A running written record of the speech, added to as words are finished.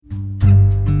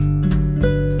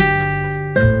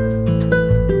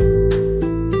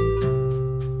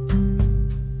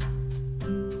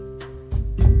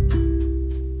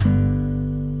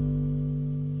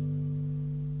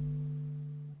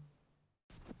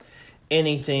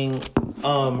anything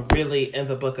really in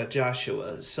the book of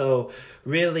Joshua. So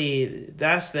really,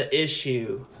 that's the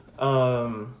issue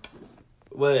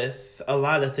with a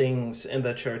lot of things in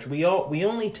the church. We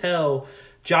only tell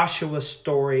Joshua's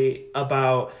story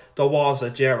about the walls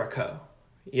of Jericho.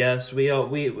 Yes, we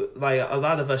like a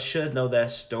lot of us should know that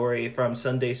story from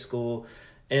Sunday school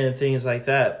and things like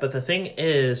that. But the thing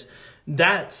is,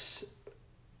 that's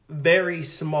very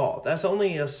small. That's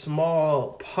only a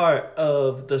small part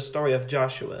of the story of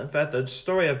Joshua. In fact, the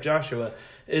story of Joshua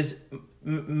is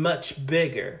much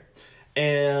bigger.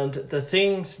 And the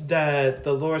things that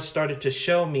the Lord started to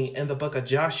show me in the book of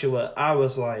Joshua, I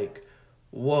was like,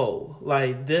 whoa,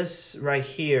 like this right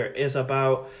here is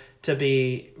about to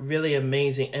be really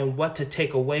amazing, and what to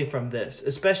take away from this,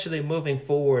 especially moving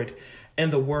forward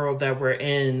in the world that we're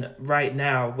in right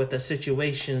now with the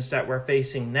situations that we're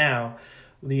facing now.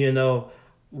 You know,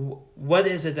 what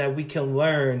is it that we can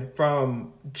learn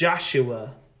from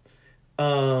Joshua?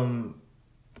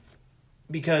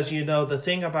 Because, you know, the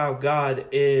thing about God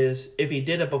is if he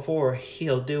did it before,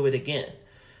 he'll do it again.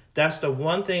 That's the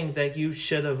one thing that you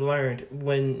should have learned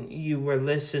when you were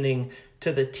listening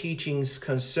to the teachings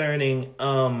concerning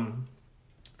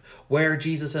where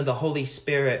Jesus and the Holy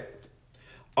Spirit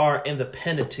are in the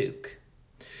Pentateuch,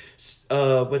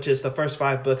 which is the first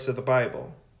 5 books of the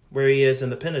Bible, where he is in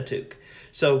the Pentateuch.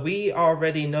 So we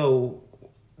already know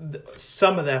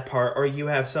some of that part, or you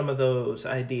have some of those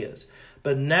ideas.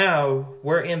 But now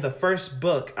we're in the first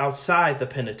book outside the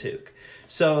Pentateuch.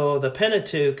 So the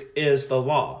Pentateuch is the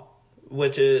law,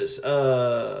 which is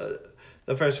the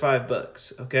first 5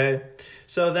 books, okay?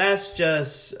 So that's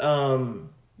just the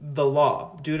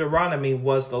law. Deuteronomy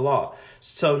was the law.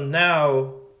 So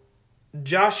now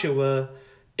Joshua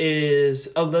is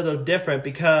a little different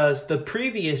because the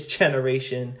previous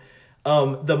generation,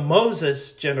 the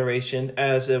Moses generation,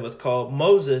 as it was called,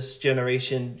 Moses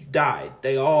generation died.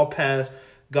 They all passed.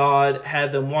 God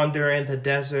had them wander in the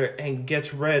desert and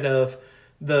gets rid of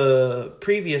the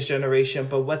previous generation.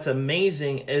 But what's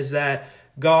amazing is that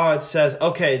God says,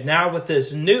 okay, now with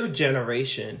this new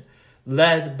generation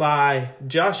led by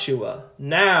Joshua,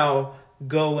 now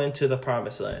go into the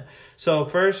promised land. So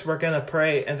first we're going to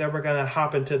pray, and then we're going to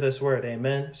hop into this word.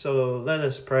 Amen. So let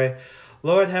us pray.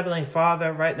 Lord, Heavenly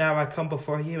Father, right now I come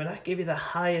before you and I give you the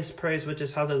highest praise, which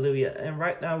is hallelujah. And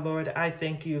right now, Lord, I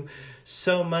thank you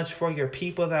so much for your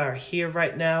people that are here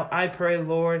right now. I pray,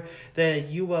 Lord, that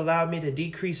you will allow me to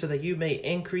decrease so that you may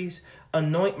increase.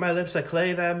 Anoint my lips of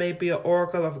clay that I may be an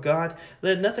oracle of God.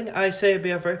 Let nothing I say be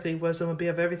of earthly wisdom, but be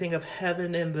of everything of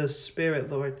heaven in the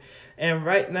Spirit, Lord. And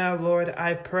right now, Lord,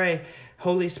 I pray,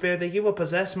 Holy Spirit, that you will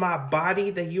possess my body,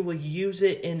 that you will use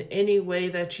it in any way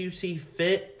that you see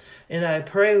fit. And I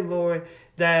pray, Lord,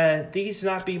 that these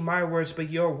not be my words, but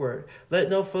your word. Let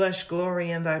no flesh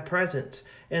glory in thy presence.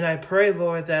 And I pray,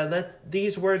 Lord, that let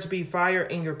these words be fire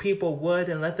and your people wood,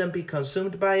 and let them be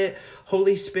consumed by it.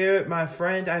 Holy Spirit, my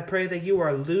friend, I pray that you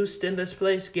are loosed in this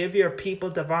place. Give your people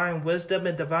divine wisdom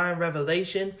and divine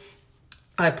revelation.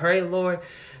 I pray, Lord,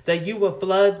 that you will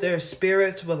flood their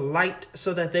spirits with light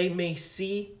so that they may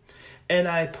see. And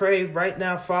I pray right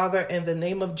now, Father, in the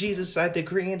name of Jesus, I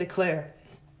decree and declare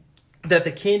that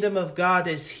the kingdom of God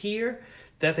is here,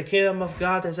 that the kingdom of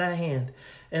God is at hand.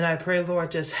 And I pray,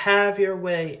 Lord, just have your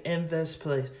way in this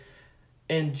place.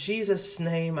 In Jesus'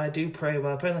 name, I do pray.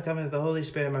 While I pray in the coming of the Holy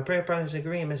Spirit, my prayer, promise, and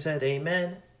agreement said,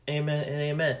 amen, amen, and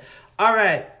amen. All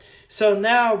right. So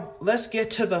now let's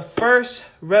get to the first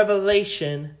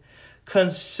revelation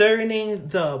concerning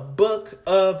the book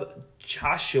of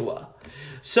Joshua.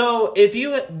 So if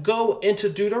you go into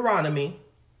Deuteronomy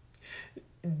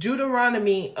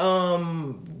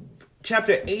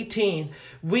chapter 18,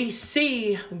 we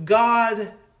see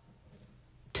God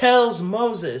tells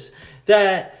Moses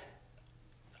that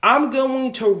I'm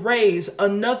going to raise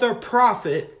another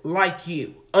prophet like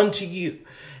you unto you.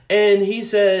 And he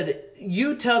said,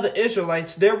 you tell the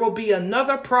Israelites there will be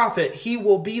another prophet. He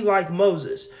will be like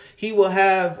Moses. He will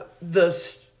have the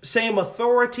same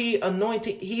authority,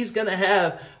 anointing. He's going to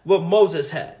have what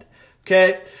Moses had.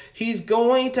 Okay. He's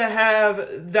going to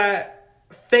have that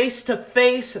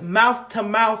face-to-face,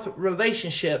 mouth-to-mouth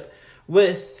relationship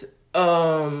with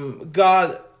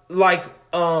God like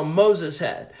Moses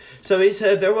had. So he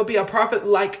said, there will be a prophet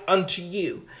like unto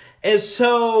you. And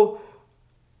so,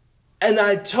 and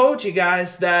I told you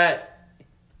guys that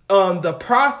the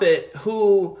prophet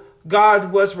who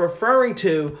God was referring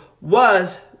to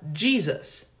was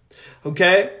Jesus.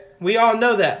 Okay? We all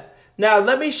know that. Now,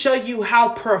 let me show you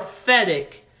how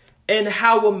prophetic and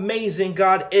how amazing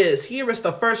God is. Here is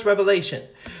the first revelation.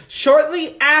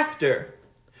 Shortly after,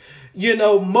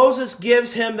 Moses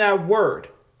gives him that word.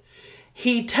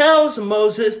 he tells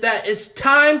Moses that it's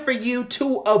time for you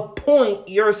to appoint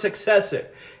your successor.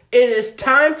 It is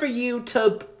time for you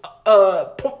to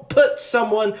put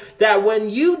someone that when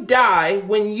you die,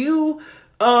 when you,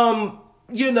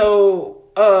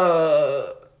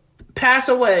 pass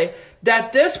away,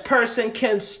 that this person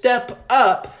can step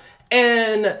up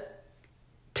and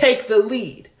take the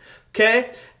lead.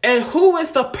 Okay? And who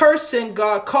is the person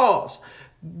God calls?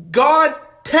 God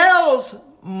tells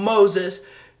Moses,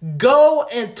 go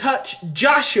and touch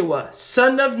Joshua,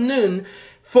 son of Nun,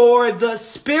 for the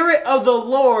Spirit of the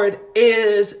Lord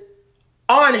is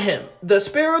on him. The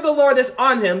Spirit of the Lord is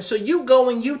on him. So you go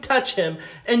and you touch him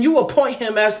and you appoint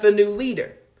him as the new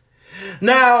leader.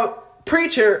 Now,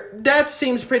 preacher, that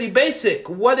seems pretty basic.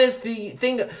 What is the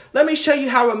thing? Let me show you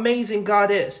how amazing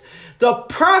God is. The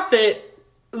prophet,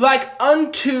 like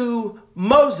unto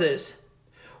Moses,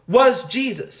 was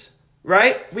Jesus,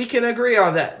 right? We can agree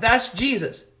on that. That's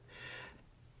Jesus.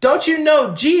 Don't you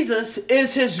know Jesus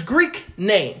is his Greek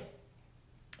name?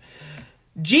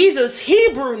 Jesus'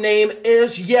 Hebrew name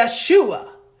is Yeshua.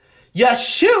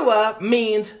 Yeshua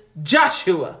means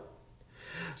Joshua.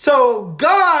 So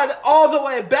God, all the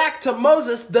way back to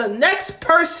Moses, the next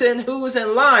person who is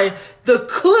in line, the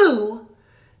clue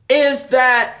is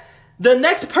that the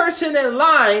next person in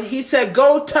line, he said,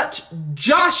 go touch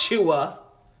Joshua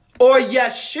or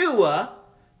Yeshua,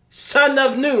 son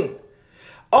of Nun.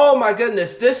 Oh my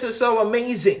goodness, this is so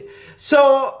amazing.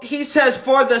 So he says,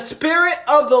 for the Spirit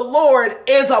of the Lord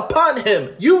is upon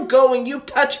him. You go and you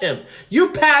touch him. You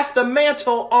pass the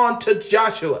mantle on to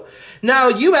Joshua. Now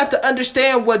you have to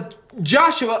understand what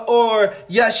Joshua or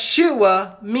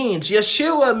Yeshua means.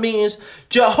 Yeshua means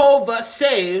Jehovah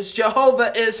saves.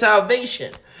 Jehovah is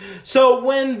salvation. So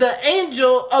when the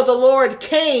angel of the Lord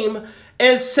came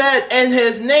and said, and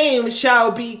his name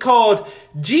shall be called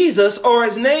Jesus, or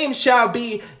his name shall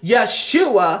be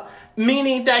Yeshua,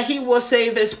 meaning that he will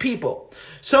save his people.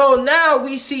 So now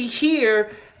we see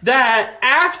here that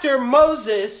after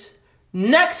Moses,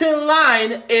 next in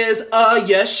line is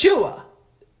Yeshua,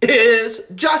 is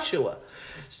Joshua.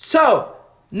 So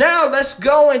now let's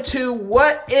go into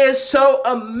what is so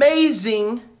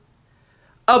amazing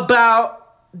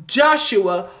about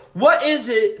Joshua. What is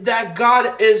it that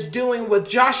God is doing with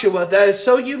Joshua that is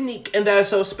so unique and that is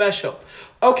so special?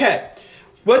 Okay,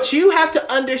 what you have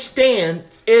to understand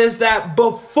is that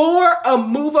before a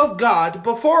move of God,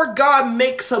 before God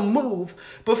makes a move,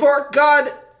 before God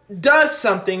does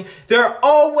something, there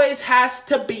always has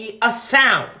to be a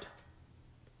sound.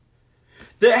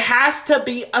 There has to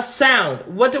be a sound.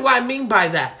 What do I mean by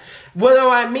that? What do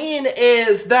I mean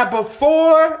is that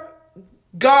before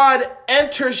God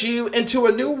enters you into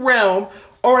a new realm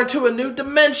or into a new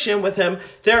dimension with him,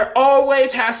 there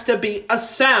always has to be a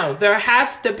sound. There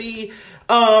has to be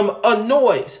a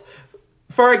noise.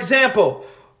 For example,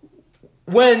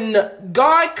 when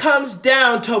God comes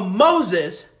down to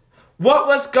Moses, what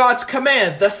was God's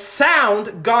command? The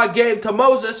sound God gave to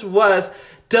Moses was,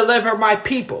 deliver my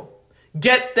people,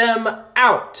 get them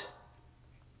out,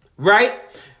 right?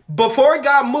 Before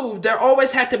God moved, there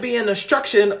always had to be an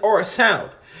instruction or a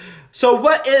sound. So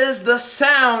what is the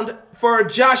sound for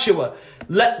Joshua?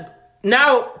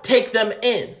 Now take them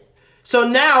in. So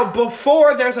now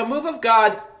before there's a move of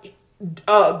God,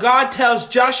 God tells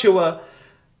Joshua,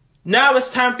 now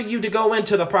it's time for you to go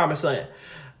into the promised land.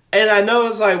 And I know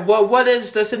it's like, well, what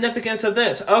is the significance of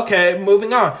this? Okay,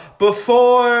 moving on.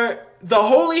 Before the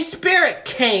Holy Spirit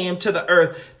came to the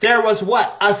earth, there was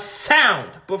what? A sound.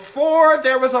 Before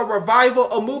there was a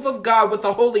revival, a move of God with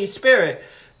the Holy Spirit,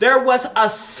 there was a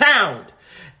sound.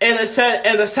 And it said,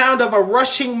 and the sound of a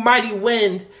rushing mighty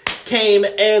wind came,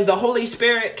 and the Holy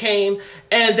Spirit came,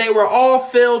 and they were all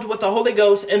filled with the Holy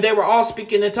Ghost, and they were all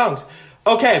speaking in tongues.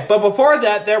 Okay, but before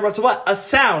that, there was what? A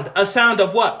sound. A sound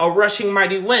of what? A rushing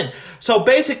mighty wind. So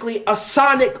basically, a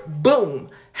sonic boom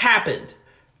happened.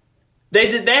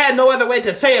 They had no other way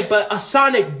to say it, but a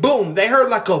sonic boom. They heard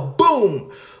like a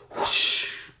boom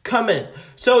whoosh, coming.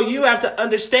 So you have to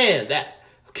understand that,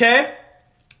 okay?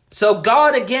 So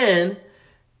God again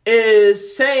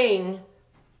is saying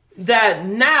that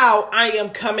now I am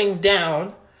coming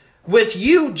down with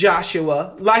you,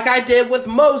 Joshua, like I did with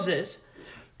Moses.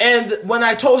 And when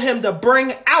I told him to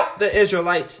bring out the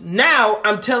Israelites, now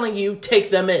I'm telling you,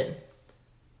 take them in.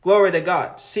 Glory to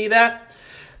God. See that?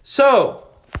 So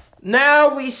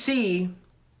now we see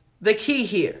the key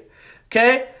here.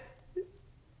 Okay?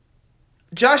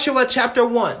 Joshua chapter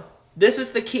 1. This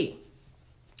is the key.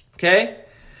 Okay?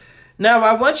 Now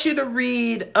I want you to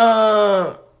read,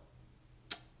 we're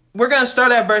going to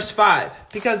start at verse 5.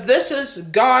 Because this is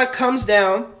God comes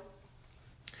down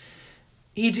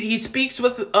he speaks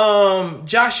with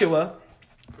Joshua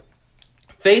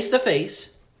face to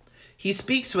face. He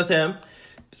speaks with him.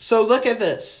 So look at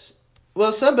this.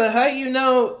 Well, Simba, how you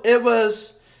know it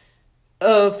was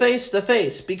face to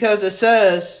face? Because it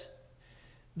says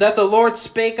that the Lord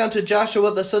spake unto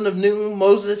Joshua the son of Nun,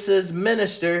 Moses'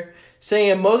 minister,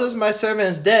 saying, Moses my servant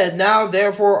is dead. Now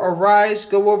therefore arise,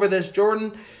 go over this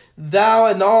Jordan, thou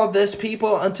and all this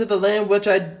people, unto the land which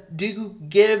I do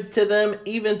give to them,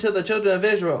 even to the children of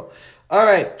Israel. All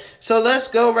right, so let's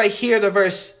go right here to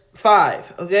verse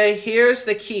 5. Okay, here's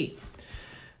the key.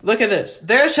 Look at this.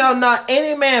 There shall not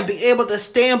any man be able to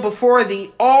stand before thee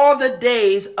all the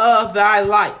days of thy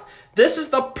life. This is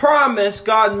the promise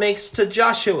God makes to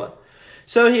Joshua.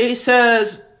 So he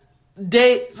says,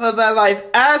 days of thy life,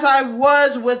 as I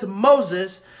was with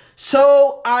Moses,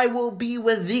 so I will be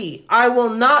with thee. I will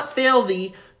not fail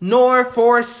thee, nor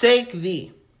forsake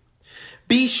thee.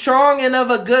 Be strong and of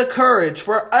a good courage,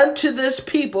 for unto this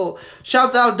people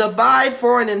shalt thou divide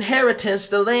for an inheritance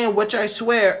the land which I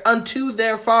swear unto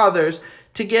their fathers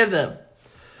to give them.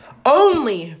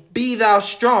 Only be thou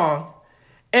strong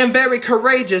and very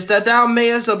courageous, that thou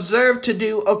mayest observe to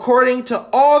do according to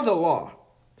all the law,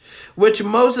 which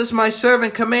Moses my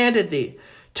servant commanded thee.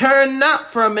 Turn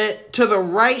not from it to the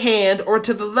right hand or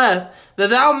to the left,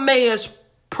 that thou mayest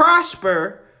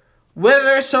prosper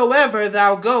whithersoever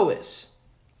thou goest.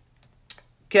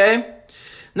 Okay?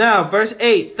 Now, verse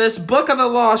 8. This book of the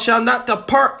law shall not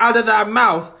depart out of thy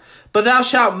mouth, but thou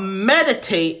shalt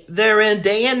meditate therein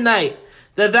day and night,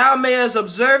 that thou mayest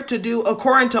observe to do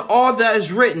according to all that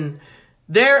is written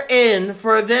therein,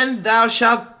 for then thou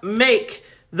shalt make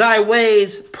thy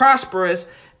ways prosperous,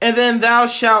 and then thou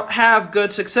shalt have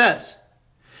good success.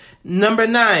 Number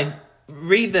 9,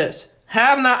 read this.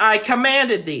 Have not I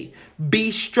commanded thee? Be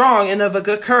strong and of a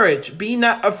good courage. Be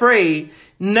not afraid,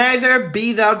 neither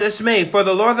be thou dismayed, for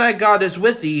the Lord thy God is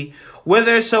with thee,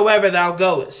 whithersoever thou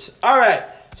goest. All right,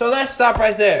 so let's stop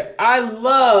right there. I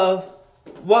love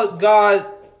what God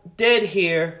did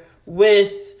here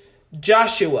with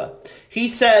Joshua. He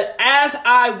said, as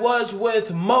I was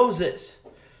with Moses,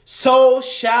 so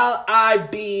shall I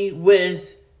be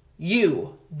with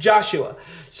you, Joshua.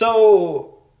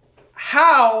 So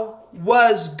how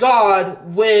was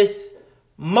God with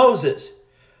Moses?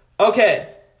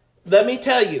 Okay, let me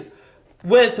tell you.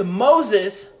 With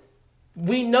Moses,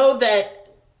 we know that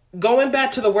going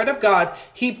back to the word of God,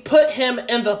 he put him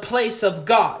in the place of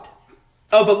God,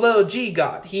 of a little g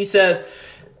God. He says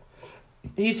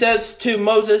to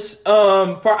Moses,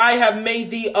 for I have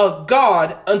made thee a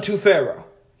God unto Pharaoh.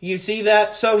 You see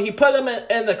that? So he put him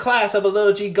in the class of a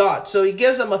little g God. So he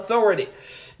gives him authority.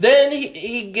 Then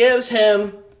he gives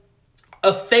him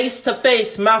a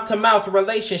face-to-face, mouth-to-mouth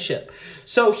relationship.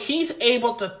 So he's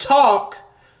able to talk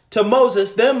to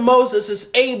Moses. Then Moses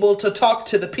is able to talk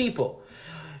to the people.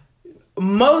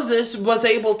 Moses was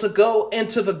able to go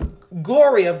into the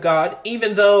glory of God,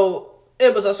 even though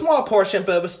it was a small portion,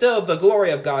 but it was still the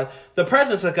glory of God, the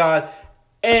presence of God,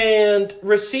 and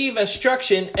receive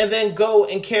instruction and then go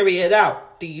and carry it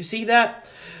out. Do you see that?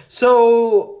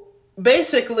 So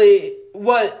basically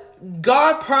what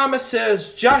God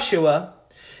promises Joshua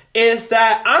is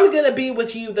that I'm going to be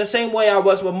with you the same way I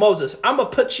was with Moses. I'm going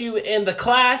to put you in the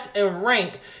class and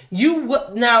rank.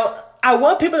 Now, I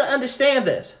want people to understand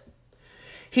this.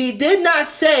 He did not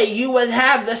say you would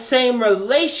have the same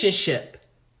relationship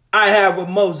I had with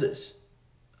Moses.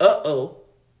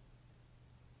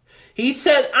 He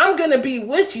said, I'm going to be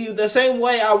with you the same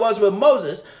way I was with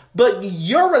Moses, but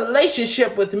your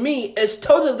relationship with me is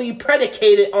totally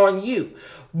predicated on you.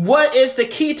 What is the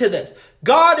key to this?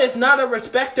 God is not a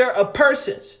respecter of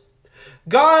persons.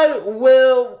 God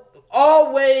will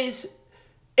always,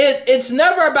 it's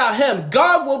never about him.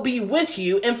 God will be with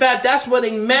you. In fact, that's what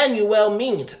Emmanuel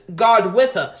means, God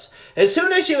with us. As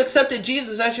soon as you accepted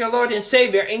Jesus as your Lord and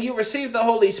Savior and you received the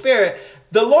Holy Spirit,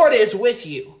 the Lord is with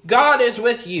you. God is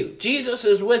with you. Jesus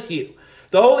is with you.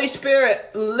 The Holy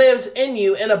Spirit lives in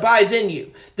you and abides in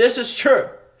you. This is true.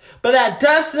 But that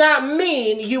does not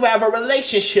mean you have a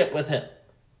relationship with him.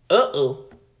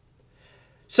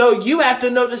 So you have to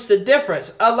notice the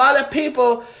difference. A lot of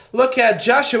people look at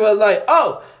Joshua like,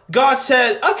 oh, God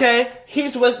said, okay,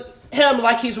 he's with him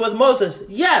like he's with Moses.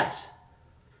 Yes,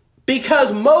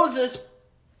 because Moses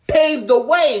paved the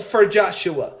way for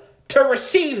Joshua to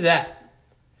receive that.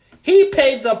 He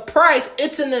paid the price.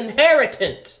 It's an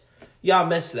inheritance. Y'all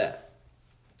missed that.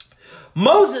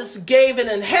 Moses gave an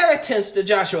inheritance to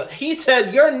Joshua. He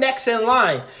said, you're next in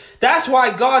line. That's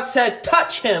why God said,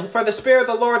 touch him, for the Spirit of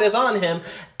the Lord is on him,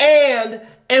 and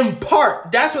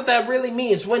impart. That's what that really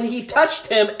means. When he touched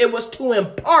him, it was to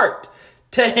impart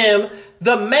to him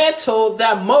the mantle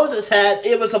that Moses had,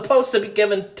 it was supposed to be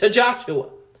given to Joshua.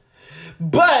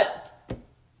 But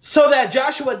so that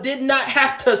Joshua did not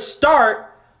have to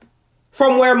start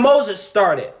from where Moses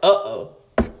started.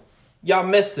 Y'all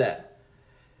missed that.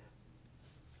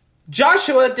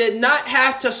 Joshua did not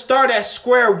have to start at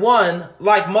square one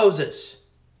like Moses.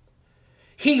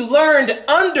 He learned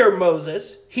under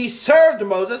Moses, he served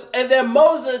Moses, and then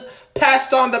Moses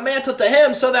passed on the mantle to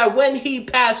him so that when he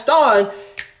passed on,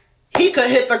 he could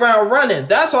hit the ground running.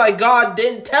 That's why God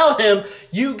didn't tell him,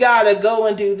 you gotta go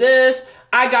and do this.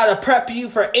 I gotta prep you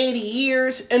for 80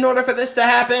 years in order for this to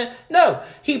happen. No,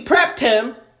 he prepped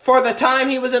him for the time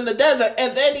he was in the desert.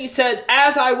 And then he said,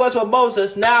 as I was with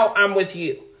Moses, now I'm with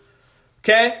you.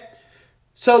 Okay?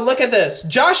 So look at this.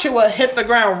 Joshua hit the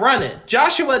ground running.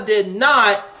 Joshua did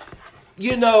not, he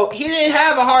didn't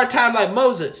have a hard time like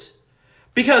Moses.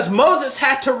 Because Moses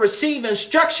had to receive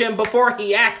instruction before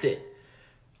he acted.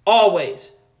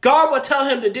 Always. God would tell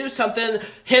him to do something,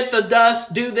 hit the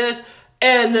dust, do this.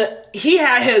 And he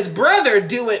had his brother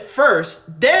do it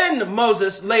first. Then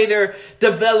Moses later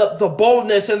developed the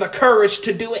boldness and the courage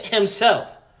to do it himself.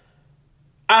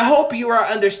 I hope you are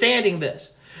understanding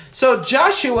this. So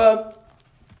Joshua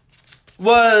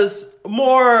was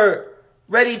more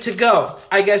ready to go,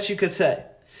 I guess you could say.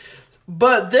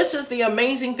 But this is the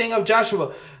amazing thing of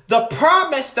Joshua. The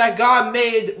promise that God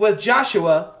made with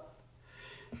Joshua,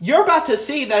 you're about to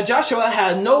see that Joshua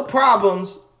had no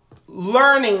problems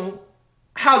learning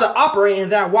how to operate in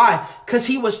that. Why? Because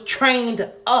he was trained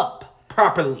up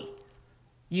properly.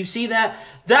 You see that?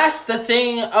 That's the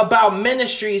thing about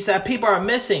ministries that people are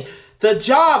missing. The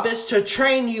job is to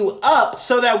train you up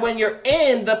so that when you're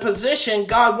in the position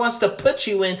God wants to put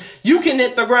you in, you can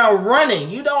hit the ground running.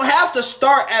 You don't have to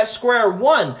start at square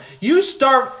one. You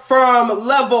start from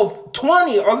level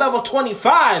 20 or level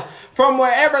 25 from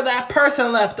wherever that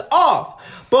person left off.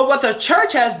 But what the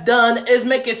church has done is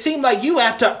make it seem like you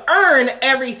have to earn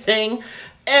everything.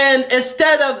 And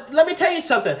instead of, let me tell you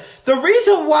something. The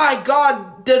reason why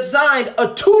God designed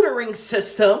a tutoring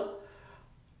system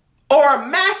or a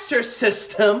master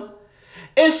system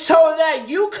is so that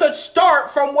you could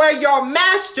start from where your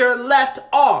master left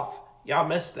off. Y'all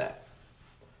missed that.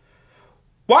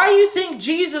 Why do you think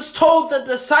Jesus told the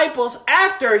disciples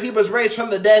after he was raised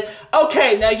from the dead,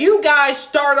 okay, now you guys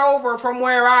start over from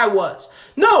where I was?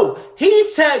 No, he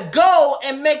said, go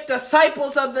and make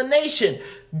disciples of the nation.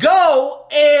 Go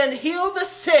and heal the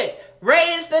sick,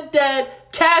 raise the dead,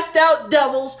 cast out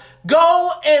devils, go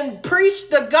and preach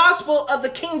the gospel of the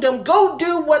kingdom. Go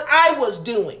do what I was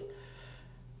doing.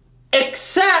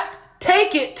 Except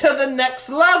take it to the next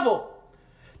level.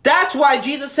 That's why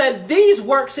Jesus said these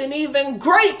works and even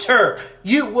greater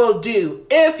you will do.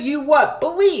 If you what?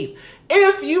 Believe.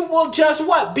 If you will just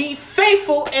what? Be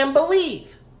faithful and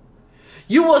believe.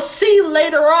 You will see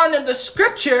later on in the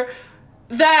scripture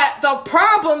that the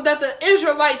problem that the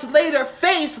Israelites later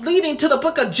faced leading to the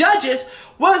book of Judges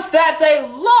was that they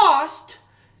lost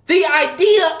the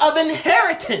idea of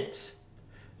inheritance.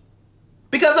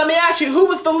 Because let me ask you, who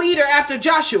was the leader after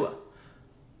Joshua?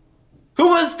 Who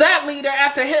was that leader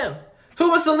after him? Who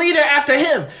was the leader after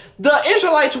him? The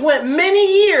Israelites went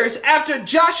many years after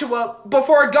Joshua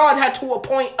before God had to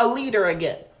appoint a leader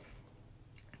again.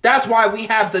 That's why we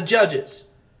have the judges.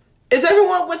 Is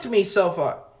everyone with me so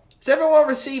far? Is everyone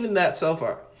receiving that so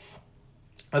far?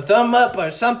 A thumb up or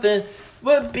something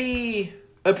would be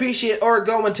appreciated, or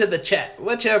go into the chat,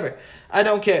 whichever. I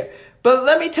don't care. But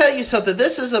let me tell you something.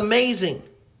 This is amazing.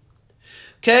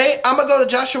 Okay, I'm going to go to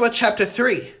Joshua chapter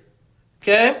 3.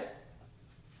 Okay.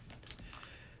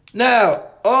 Now,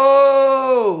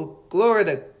 oh, glory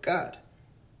to God.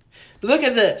 Look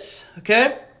at this.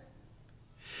 Okay.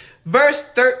 Verse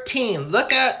 13.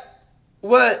 Look at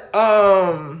what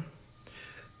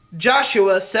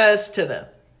Joshua says to them.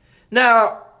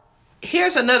 Now,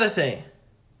 here's another thing.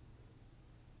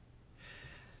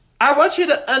 I want you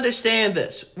to understand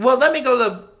this. Well, let me go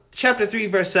to chapter 3,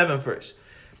 verse 7 first.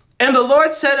 And the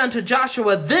Lord said unto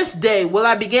Joshua, this day will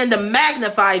I begin to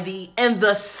magnify thee in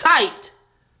the sight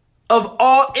of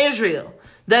all Israel,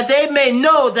 that they may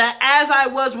know that as I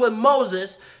was with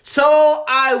Moses, so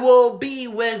I will be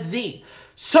with thee.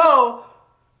 So,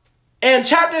 in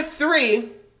chapter 3,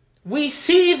 we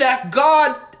see that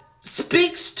God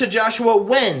speaks to Joshua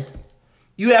when?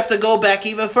 You have to go back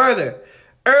even further.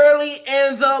 Early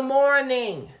in the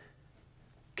morning.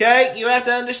 Okay? You have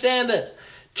to understand this.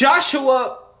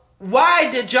 Joshua, why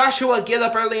did Joshua get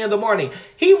up early in the morning?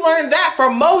 He learned that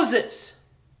from Moses.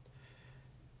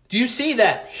 Do you see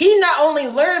that? He not only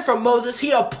learned from Moses,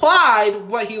 he applied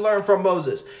what he learned from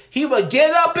Moses. He would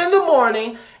get up in the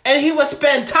morning and he would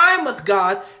spend time with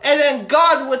God, and then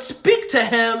God would speak to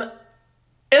him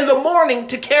in the morning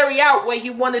to carry out what he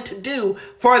wanted to do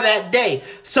for that day.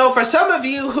 So for some of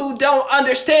you who don't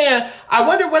understand, I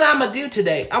wonder what I'm going to do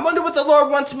today. I wonder what the Lord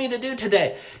wants me to do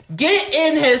today. Get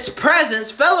in his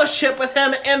presence, fellowship with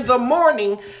him in the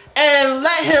morning, and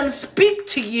let him speak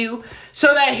to you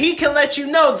so that he can let you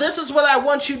know, this is what I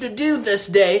want you to do this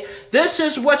day. This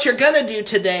is what you're going to do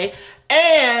today.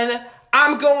 And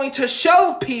I'm going to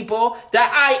show people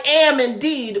that I am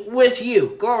indeed with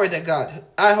you. Glory to God.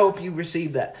 I hope you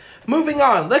receive that. Moving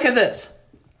on. Look at this.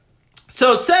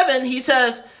 So 7, he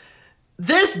says,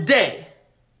 this day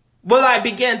will I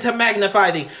begin to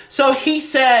magnify thee. So he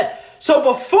said,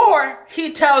 so before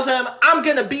he tells him, I'm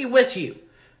going to be with you.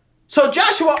 So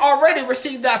Joshua already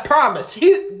received that promise.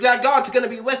 That God's going to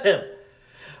be with him.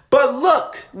 But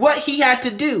look what he had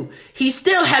to do. He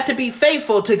still had to be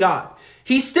faithful to God.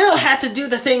 He still had to do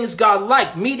the things God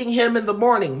liked, meeting him in the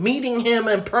morning, meeting him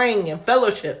and praying and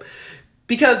fellowship.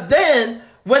 Because then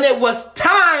when it was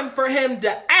time for him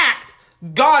to act,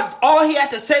 God, all he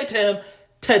had to say to him,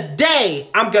 today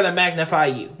I'm going to magnify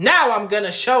you. Now I'm going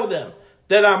to show them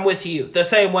that I'm with you the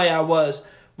same way I was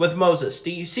with Moses.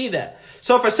 Do you see that?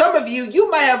 So for some of you,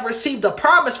 you may have received a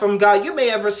promise from God. You may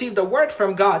have received a word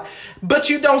from God,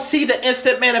 but you don't see the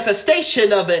instant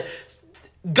manifestation of it.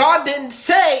 God didn't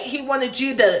say he wanted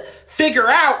you to figure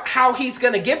out how he's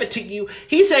going to give it to you.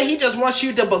 He said he just wants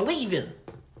you to believe him.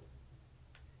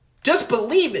 Just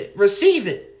believe it. Receive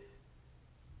it.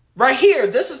 Right here,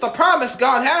 this is the promise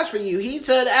God has for you. He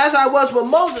said, as I was with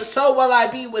Moses, so will I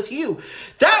be with you.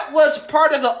 That was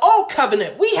part of the old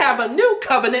covenant. We have a new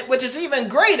covenant, which is even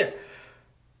greater.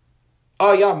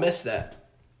 Oh, y'all missed that.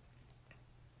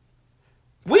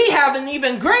 We have an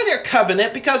even greater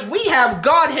covenant because we have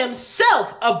God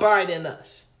himself abide in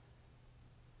us.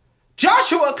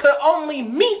 Joshua could only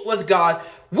meet with God.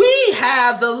 We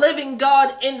have the living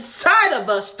God inside of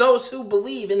us, those who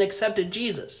believe and accepted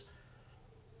Jesus.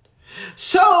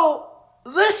 So,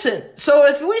 listen. So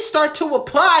if we start to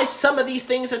apply some of these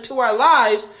things into our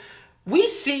lives, we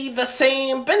see the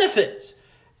same benefits.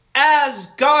 As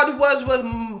God was with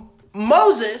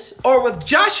Moses or with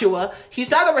Joshua,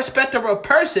 he's not a respecter of a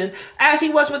person. As he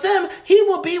was with them, he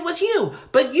will be with you.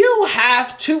 But you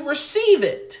have to receive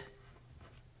it.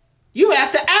 You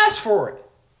have to ask for it.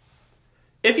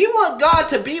 If you want God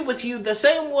to be with you the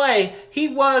same way he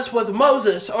was with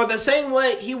Moses, or the same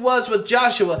way he was with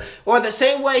Joshua, or the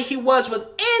same way he was with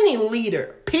any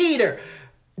leader, Peter,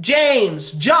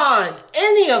 James, John,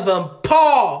 any of them,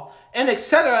 Paul, and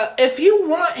etc. If you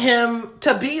want him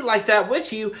to be like that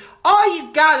with you, all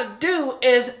you gotta do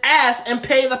is ask and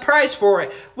pay the price for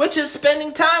it, which is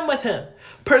spending time with him.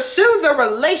 Pursue the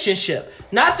relationship,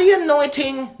 not the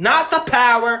anointing, not the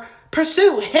power.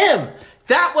 Pursue him.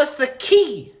 That was the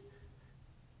key.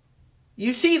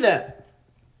 You see that?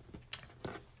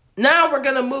 Now we're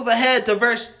going to move ahead to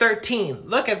verse 13.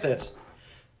 Look at this.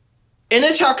 And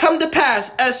it shall come to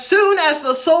pass, as soon as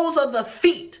the soles of the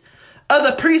feet of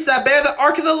the priests that bear the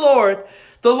ark of the Lord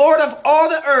of all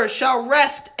the earth, shall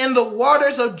rest in the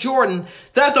waters of Jordan,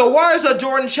 that the waters of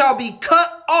Jordan shall be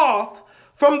cut off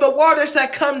from the waters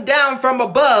that come down from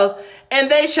above,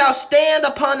 and they shall stand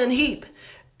upon an heap.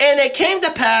 And it came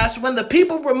to pass, when the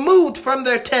people were moved from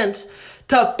their tents,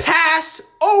 to pass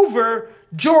over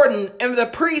Jordan, and the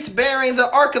priests bearing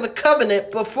the ark of the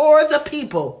covenant before the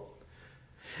people.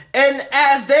 And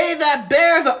as they that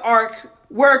bear the ark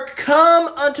were come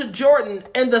unto Jordan,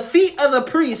 and the feet of the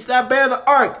priests that bear the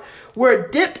ark were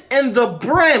dipped in the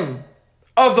brim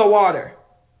of the water.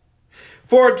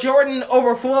 For Jordan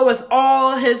overfloweth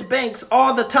all his banks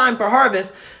all the time for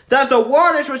harvest, that the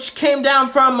waters which came down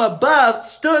from above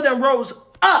stood and rose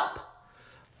up.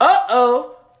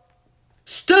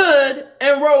 Stood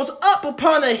and rose up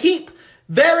upon a heap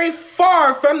very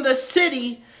far from the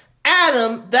city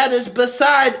Adam that is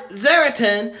beside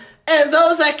Zaretan, and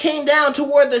those that came down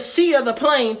toward the sea of the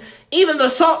plain, even the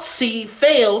salt sea,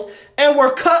 failed and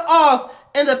were cut off,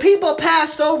 and the people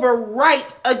passed over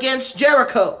right against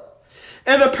Jericho.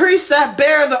 And the priests that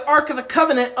bear the ark of the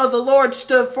covenant of the Lord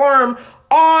stood firm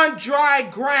on dry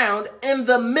ground in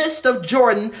the midst of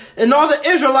Jordan, and all the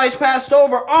Israelites passed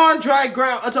over on dry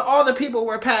ground until all the people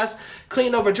were passed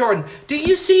clean over Jordan. Do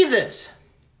you see this?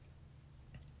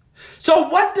 So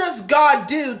what does God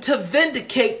do to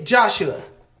vindicate Joshua?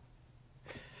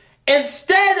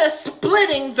 Instead of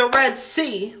splitting the Red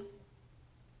Sea,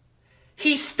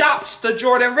 he stops the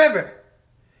Jordan River.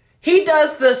 He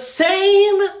does the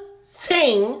same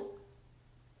thing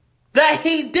that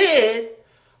he did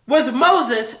with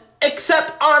Moses,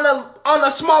 except on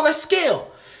a smaller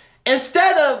scale.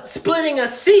 Instead of splitting a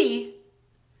sea,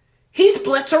 he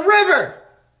splits a river.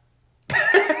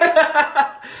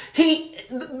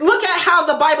 Look at how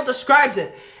the Bible describes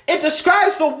it. It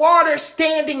describes the water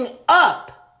standing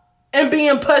up and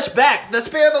being pushed back. The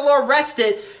Spirit of the Lord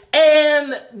rested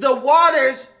and the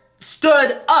waters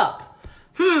stood up.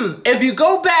 If you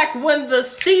go back when the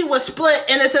sea was split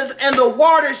and it says, and the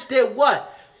waters did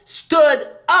what? Stood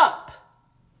up.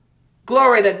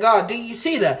 Glory to God. Do you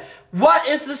see that? What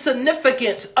is the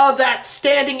significance of that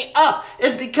standing up?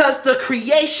 It's because the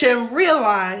creation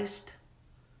realized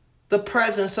the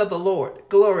presence of the Lord.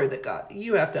 Glory to God.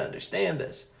 You have to understand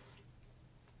this.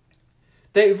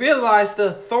 They realized the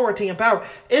authority and power.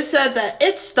 It said that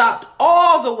it stopped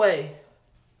all the way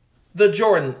the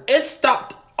Jordan. It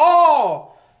stopped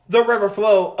all the river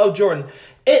flow of Jordan.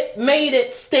 It made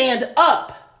it stand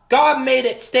up. God made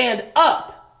it stand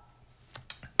up.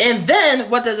 And then,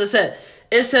 what does it say?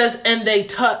 It says, and they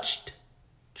touched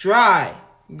dry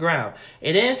ground.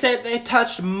 It didn't say they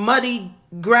touched muddy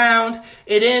ground.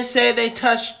 It didn't say they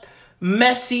touched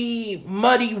messy,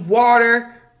 muddy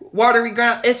watery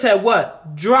ground. It said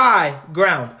what? Dry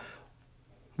ground.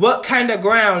 What kind of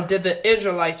ground did the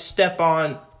Israelites step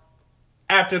on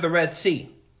after the Red Sea?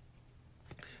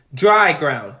 Dry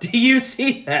ground. Do you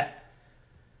see that?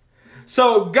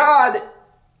 So God,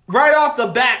 right off the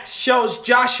bat, shows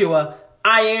Joshua,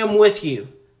 I am with you.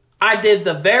 I did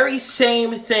the very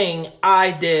same thing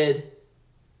I did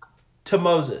to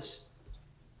Moses.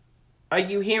 Are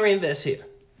you hearing this here?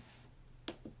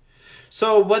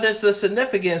 So what is the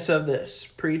significance of this,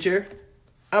 preacher?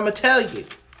 I'm going to tell you.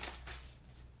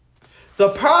 The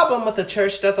problem with the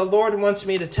church that the Lord wants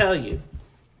me to tell you.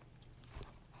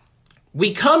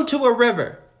 We come to a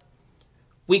river.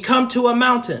 We come to a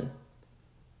mountain.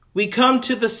 We come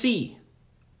to the sea.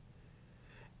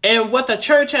 And what the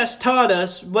church has taught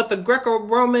us, what the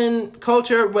Greco-Roman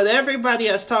culture, what everybody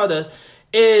has taught us,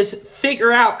 is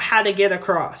figure out how to get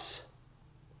across.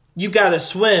 You got to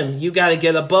swim. You got to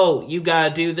get a boat. You got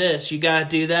to do this. You got to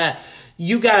do that.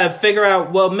 You got to figure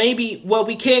out,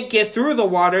 we can't get through the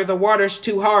water. The water's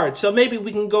too hard. So maybe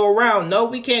we can go around. No,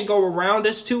 we can't go around.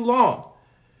 It's too long.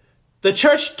 The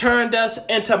church turned us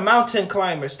into mountain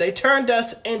climbers. They turned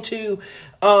us into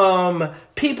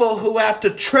people who have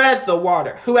to tread the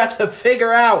water, who have to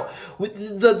figure out.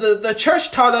 The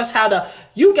church taught us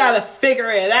you got to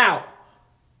figure it out.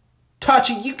 Taught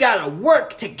you got to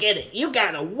work to get it. You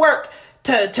got to work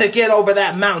to get over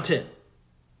that mountain.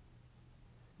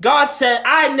 God said,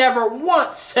 I never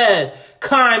once said,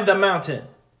 climb the mountain.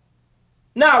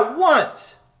 Not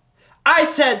once. I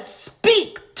said,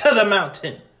 speak to the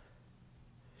mountain.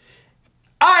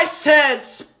 I said,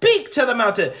 speak to the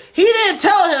mountain. He didn't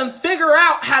tell him, figure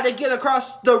out how to get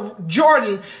across the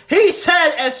Jordan. He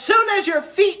said, as soon as your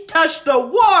feet touch the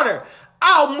water,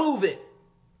 I'll move it.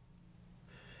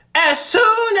 As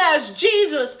soon as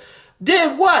Jesus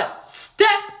did what? Step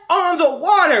on the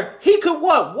water. He could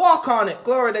what? Walk on it.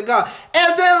 Glory to God.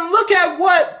 And then look at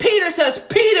what Peter says.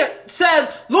 Peter said,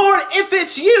 Lord, if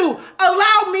it's you,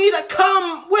 allow me to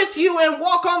come with you and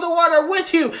walk on the water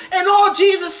with you. And all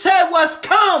Jesus said was,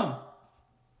 come.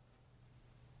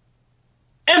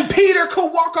 And Peter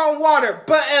could walk on water.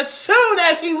 But as soon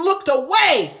as he looked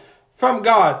away from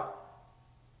God,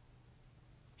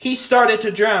 he started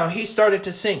to drown. He started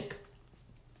to sink.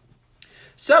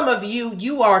 Some of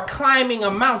you are climbing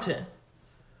a mountain.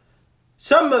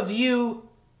 Some of you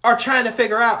are trying to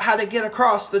figure out how to get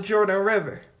across the Jordan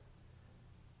River.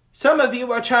 Some of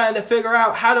you are trying to figure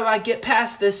out, how do I get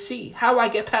past this sea? How do I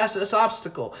get past this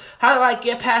obstacle? How do I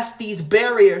get past these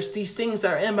barriers, these things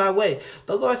that are in my way?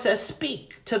 The Lord says,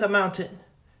 speak to the mountain.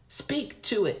 Speak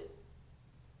to it.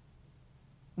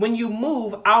 When you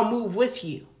move, I'll move with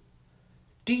you.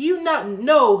 Do you not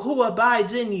know who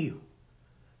abides in you?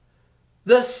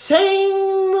 The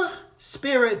same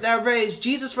Spirit that raised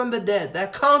Jesus from the dead,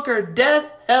 that conquered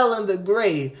death, hell, and the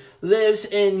grave, lives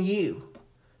in you.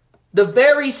 The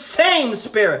very same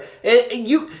Spirit.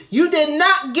 You did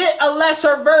not get a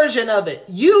lesser version of it.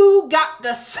 You got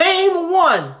the same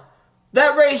one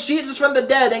that raised Jesus from the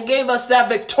dead and gave us that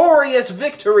victorious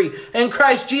victory in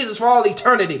Christ Jesus for all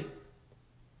eternity.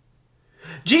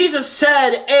 Jesus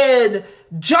said in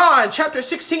John chapter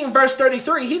 16, verse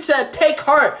 33, he said, take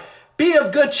heart, be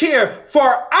of good cheer, for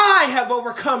I have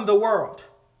overcome the world.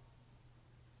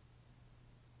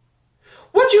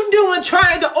 What you doing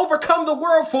trying to overcome the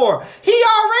world for? He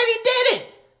already did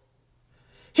it.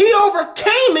 He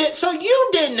overcame it so you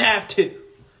didn't have to.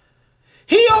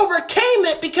 He overcame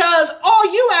it because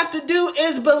all you have to do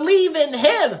is believe in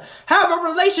him, have a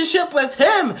relationship with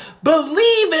him,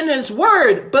 believe in his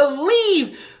word,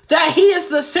 believe that he is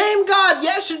the same God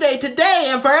yesterday, today,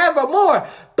 and forevermore.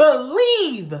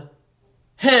 Believe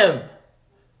him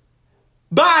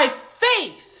by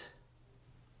faith.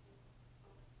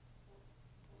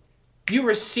 You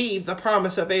receive the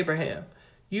promise of Abraham.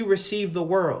 You receive the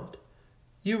world.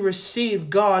 You receive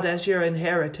God as your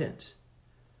inheritance.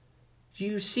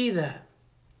 You see that?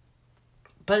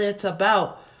 But it's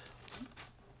about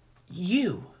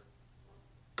you.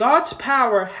 God's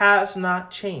power has not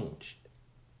changed.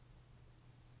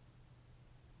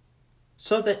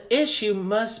 So the issue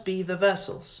must be the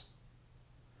vessels.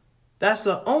 That's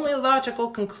the only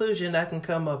logical conclusion I can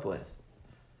come up with.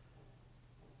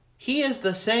 He is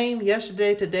the same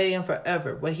yesterday, today, and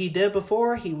forever. What he did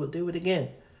before, he will do it again.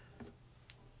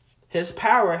 His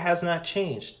power has not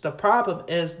changed. The problem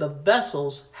is the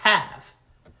vessels have.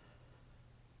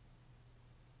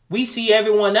 We see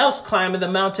everyone else climbing the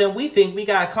mountain. We think we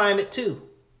got to climb it too.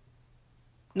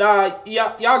 Nah,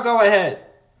 y'all go ahead.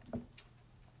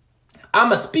 I'm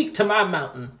going to speak to my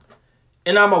mountain.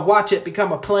 And I'm going to watch it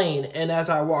become a plane. And as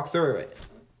I walk through it.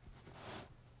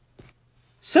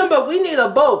 Simba, we need a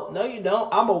boat. No, you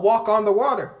don't. I'm going to walk on the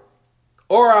water.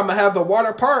 Or I'm going to have the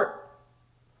water part.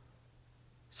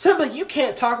 Simba, you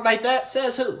can't talk like that.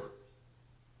 Says who?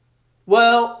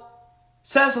 Well,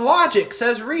 says logic,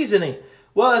 says reasoning.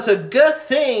 Well, it's a good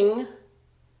thing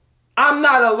I'm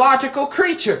not a logical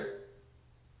creature.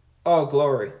 Oh,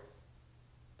 glory.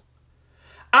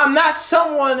 I'm not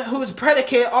someone who's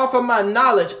predicated off of my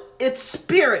knowledge. It's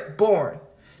spirit born.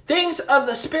 Things of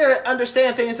the spirit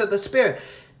understand things of the spirit.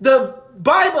 The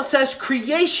Bible says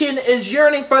creation is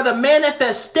yearning for the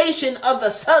manifestation of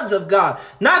the sons of God,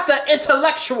 not the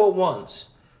intellectual ones,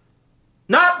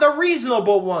 not the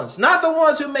reasonable ones, not the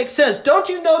ones who make sense. Don't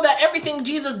you know that everything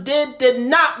Jesus did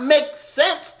not make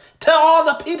sense to all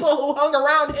the people who hung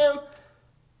around him?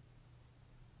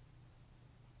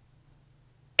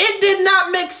 It did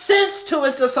not make sense to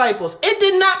his disciples. It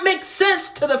did not make sense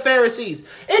to the Pharisees.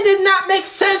 It did not make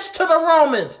sense to the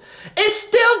Romans. It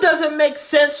still doesn't make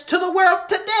sense to the world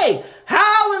today.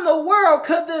 How in the world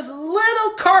could this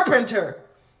little carpenter,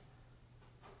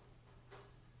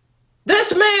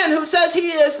 this man who says he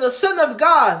is the Son of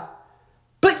God,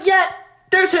 but yet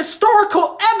there's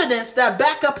historical evidence that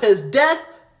back up his death,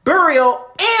 burial,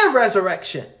 and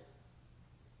resurrection.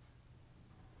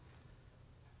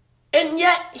 And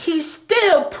yet he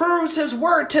still proves his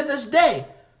word to this day.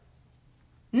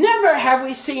 Never have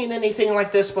we seen anything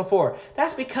like this before.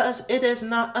 That's because it is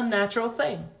not a natural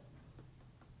thing.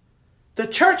 The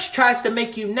church tries to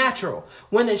make you natural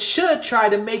when it should try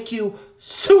to make you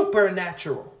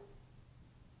supernatural.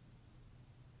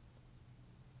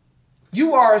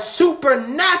 You are a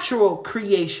supernatural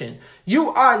creation. You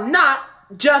are not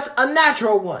just a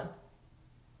natural one.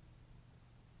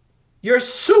 You're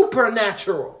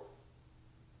supernatural.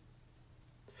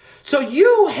 So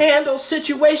you handle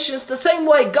situations the same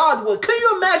way God would. Could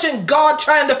you imagine God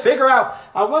trying to figure out,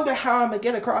 I wonder how I'm going to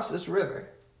get across this river?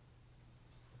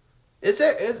 Is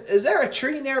there a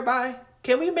tree nearby?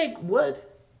 Can we make wood?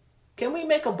 Can we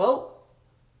make a boat?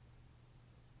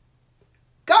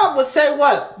 God would say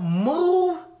what?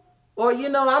 Move? Or,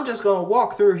 I'm just going to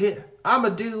walk through here. I'm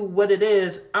going to do what it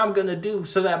is I'm going to do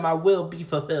so that my will be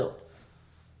fulfilled.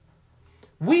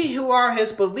 We who are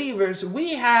his believers,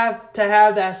 we have to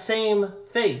have that same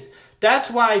faith. That's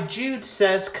why Jude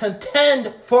says,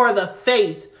 contend for the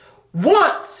faith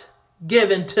once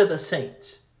given to the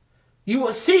saints. You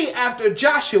will see after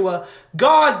Joshua,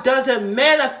 God doesn't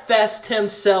manifest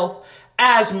himself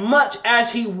as much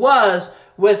as he was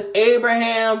with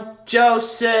Abraham,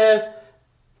 Joseph,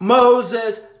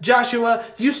 Moses, Joshua.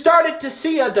 You started to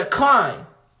see a decline.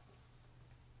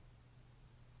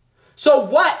 So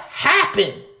what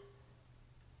happened?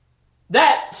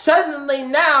 That suddenly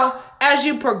now, as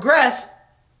you progress,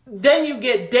 then you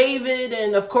get David,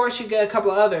 and of course you get a couple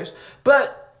of others.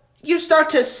 But you start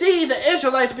to see the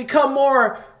Israelites become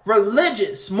more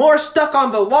religious, more stuck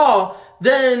on the law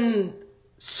than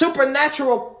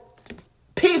supernatural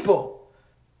people.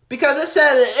 Because it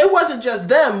said it wasn't just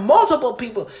them, multiple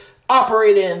people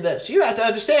operated in this. You have to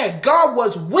understand, God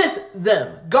was with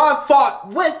them. God fought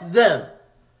with them.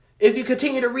 If you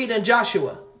continue to read in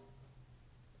Joshua.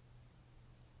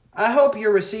 I hope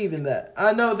you're receiving that.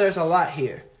 I know there's a lot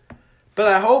here. But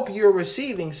I hope you're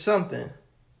receiving something.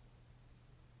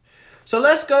 So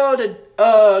let's go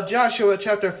to Joshua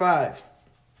chapter 5.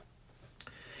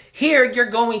 Here you're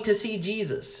going to see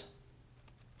Jesus.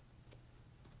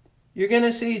 You're going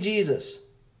to see Jesus.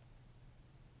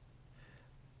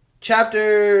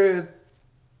 chapter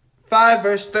 5,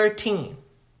 verse 13.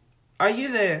 Are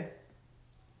you there?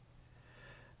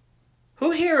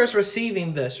 Who here is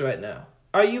receiving this right now?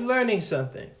 Are you learning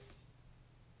something?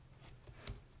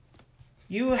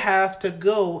 You have to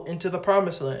go into the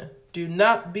promised land. Do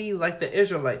not be like the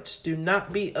Israelites. Do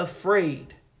not be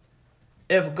afraid.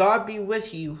 If God be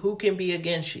with you, who can be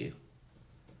against you?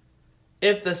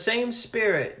 If the same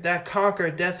spirit that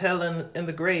conquered death, hell, and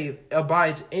the grave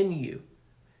abides in you.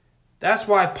 That's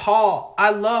why I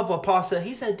love what Paul said.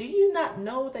 He said, do you not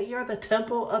know that you're the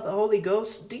temple of the Holy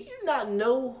Ghost? Do you not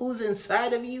know who's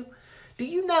inside of you? Do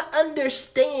you not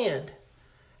understand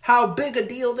how big a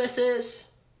deal this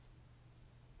is?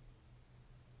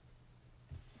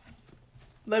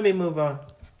 Let me move on.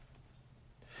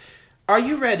 Are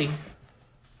you ready?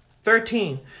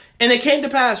 13. And it came to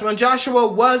pass when Joshua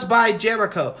was by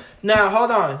Jericho. Now, hold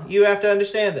on. You have to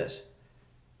understand this.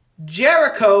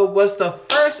 Jericho was the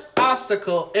first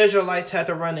obstacle Israelites had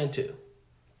to run into.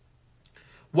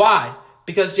 Why?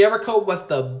 Because Jericho was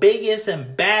the biggest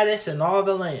and baddest in all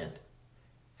the land.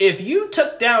 If you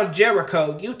took down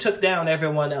Jericho, you took down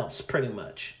everyone else, pretty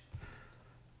much.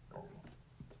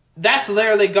 That's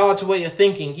literally God's way of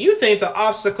thinking. You think the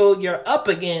obstacle you're up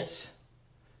against.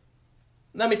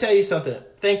 Let me tell you something.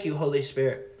 Thank you, Holy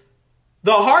Spirit.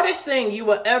 The hardest thing you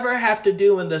will ever have to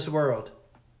do in this world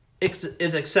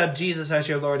is accept Jesus as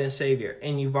your Lord and Savior.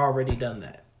 And you've already done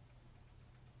that.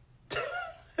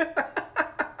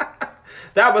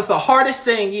 That was the hardest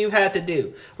thing you've had to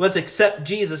do, was accept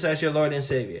Jesus as your Lord and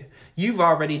Savior. You've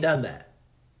already done that.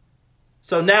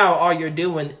 So now all you're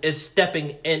doing is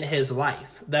stepping in his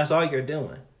life. That's all you're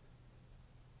doing.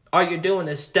 All you're doing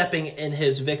is stepping in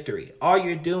his victory. All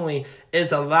you're doing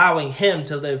is allowing him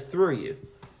to live through you.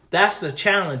 That's the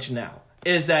challenge now,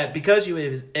 is that because you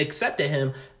have accepted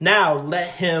him, now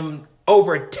let him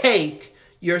overtake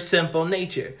your sinful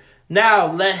nature. Now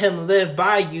let him live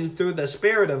by you through the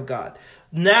Spirit of God.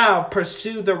 Now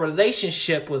pursue the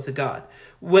relationship with God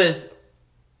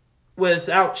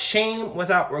without shame,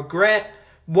 without regret.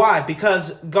 Why?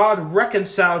 Because God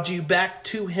reconciled you back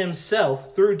to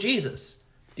himself through Jesus.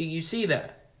 Do you see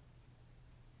that?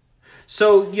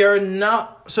 So you're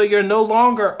no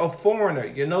longer a foreigner.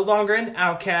 You're no longer an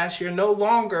outcast. You're no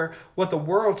longer what the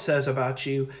world says about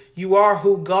you. You are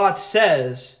who God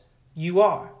says you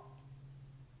are.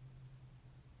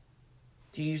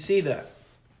 Do you see that?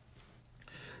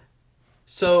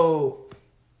 So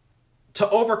to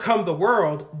overcome the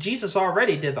world, Jesus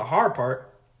already did the hard part.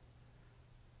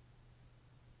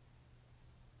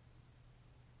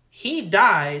 He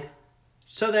died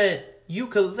so that you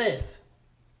could live.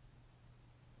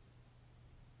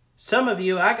 Some of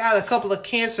you, I got a couple of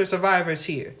cancer survivors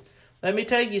here. Let me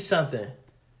tell you something.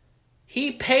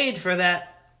 He paid for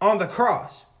that on the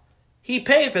cross. He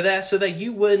paid for that so that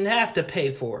you wouldn't have to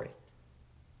pay for it.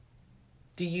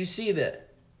 Do you see that?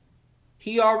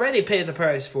 He already paid the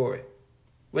price for it.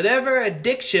 Whatever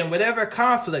addiction, whatever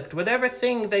conflict, whatever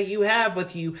thing that you have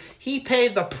with you, he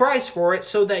paid the price for it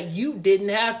so that you didn't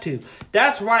have to.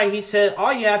 That's why he said,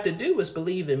 all you have to do is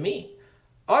believe in me.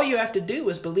 All you have to do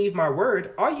is believe my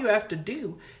word. All you have to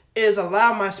do is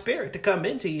allow my spirit to come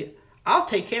into you. I'll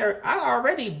take care. I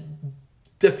already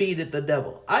defeated the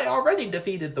devil. I already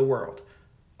defeated the world.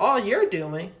 All you're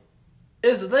doing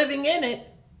is living in it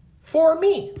for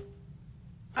me.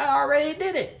 I already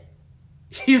did it.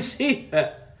 You see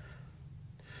that?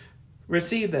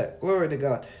 Receive that. Glory to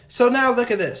God. So now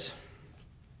look at this.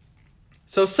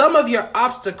 So some of your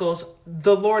obstacles,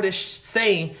 the Lord is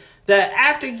saying that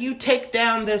after you take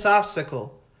down this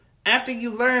obstacle, after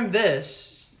you learn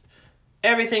this,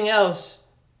 everything else,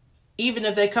 even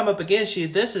if they come up against you,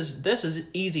 this is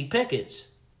easy pickings.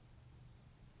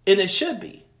 And it should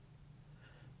be.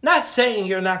 Not saying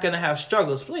you're not going to have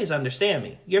struggles. Please understand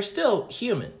me. You're still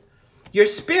human. Your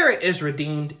spirit is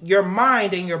redeemed. Your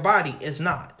mind and your body is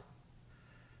not.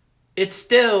 It's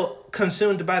still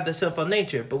consumed by the sinful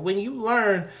nature. But when you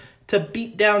learn to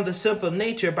beat down the sinful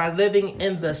nature by living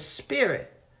in the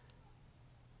Spirit,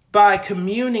 by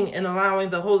communing and allowing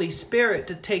the Holy Spirit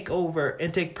to take over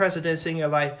and take precedence in your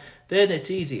life, then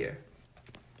it's easier.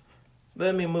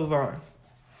 Let me move on.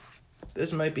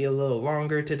 This might be a little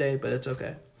longer today, but it's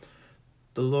okay.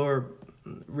 The Lord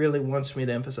really wants me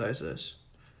to emphasize this.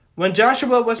 When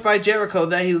Joshua was by Jericho,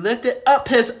 that he lifted up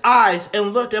his eyes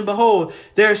and looked, and behold,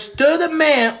 there stood a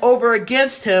man over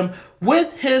against him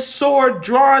with his sword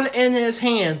drawn in his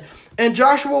hand. And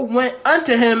Joshua went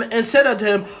unto him and said unto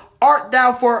him, Art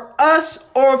thou for us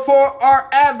or for our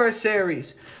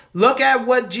adversaries? Look at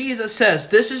what Jesus says.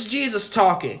 This is Jesus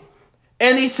talking.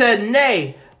 And he said,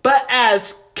 Nay, but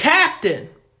as captain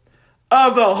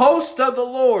of the host of the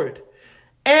Lord,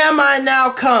 am I now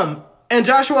come? And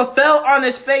Joshua fell on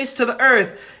his face to the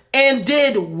earth and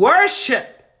did worship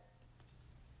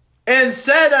and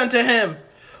said unto him,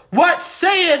 what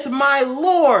saith my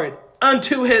Lord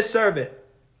unto his servant?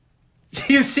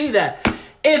 You see that?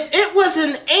 If it was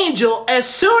an angel, as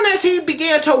soon as he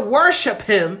began to worship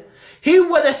him, he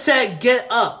would have said, get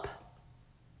up.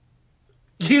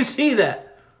 You see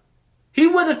that? He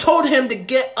would have told him to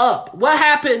get up. What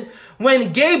happened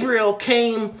when Gabriel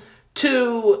came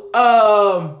to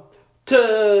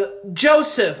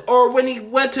Joseph, or when he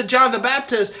went to John the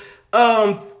Baptist,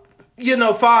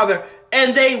 father,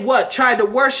 and they tried to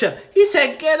worship? He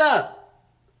said, get up.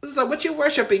 It's like, what you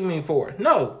worshiping me for?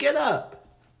 No, get up.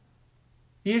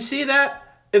 You see that?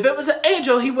 If it was an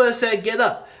angel, he would have said, get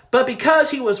up. But because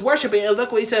he was worshiping, and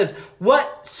look what he says,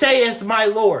 what saith my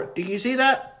Lord? Do you see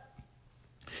that?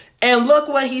 And look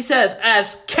what he says,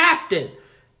 as captain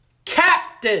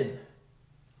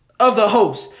of the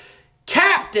host,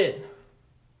 captain.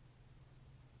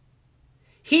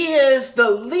 He is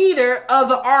the leader of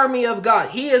the army of God.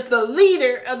 He is the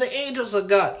leader of the angels of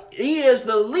God. He is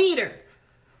the leader.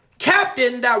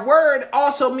 Captain, that word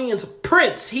also means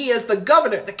prince. He is the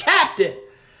governor, the captain.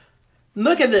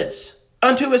 Look at this.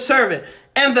 Unto his servant.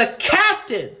 And the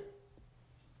captain,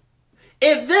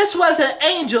 if this was an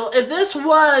angel, if this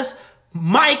was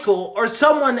Michael or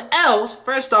someone else,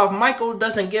 first off, Michael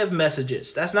doesn't give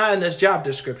messages. That's not in his job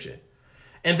description.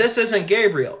 And this isn't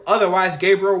Gabriel. Otherwise,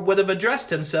 Gabriel would have addressed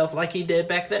himself like he did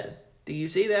back then. Do you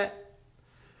see that?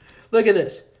 Look at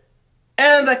this.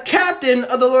 And the captain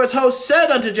of the Lord's host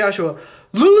said unto Joshua,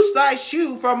 loose thy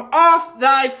shoe from off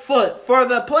thy foot, for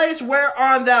the place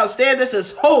whereon thou standest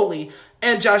is holy.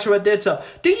 And Joshua did so.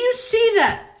 Do you see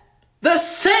that? The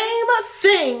same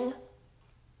thing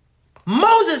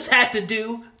Moses had to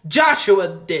do,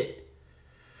 Joshua did.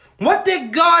 What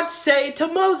did God say to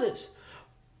Moses?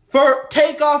 For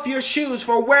take off your shoes,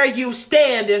 for where you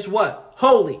stand is what?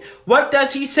 Holy. What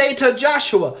does he say to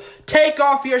Joshua? Take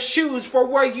off your shoes, for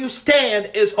where you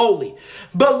stand is holy.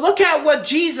 But look at what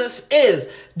Jesus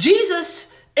is.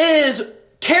 Jesus is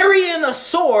carrying a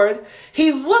sword.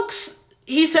 He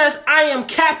says, I am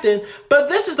captain. But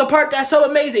this is the part that's so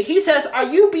amazing. He says, are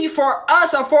you be for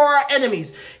us or for our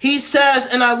enemies? He says,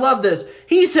 and I love this.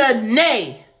 He said,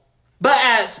 nay.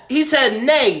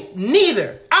 Nay,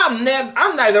 neither. I'm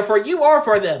neither for you or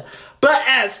for them. But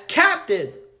as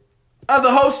captain of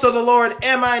the host of the Lord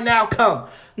am I now come.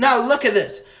 Now look at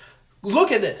this.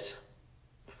 Look at this.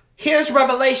 Here's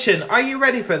Revelation. Are you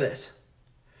ready for this?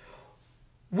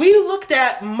 We looked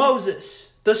at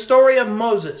Moses, the story of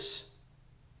Moses.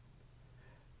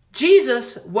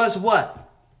 Jesus was what?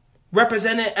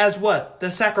 Represented as what? The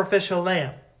sacrificial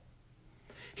lamb.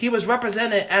 He was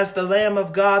represented as the Lamb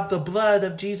of God, the blood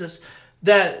of Jesus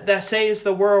that saves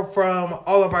the world from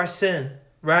all of our sin,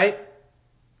 right?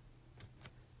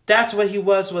 That's what he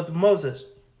was with Moses.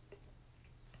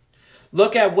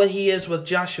 Look at what he is with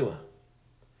Joshua.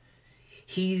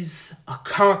 He's a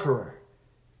conqueror.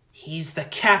 He's the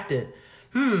captain.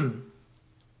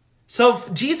 So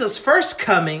Jesus' first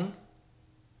coming,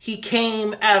 he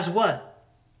came as what?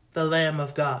 The Lamb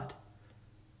of God.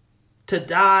 To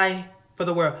die for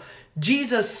the world.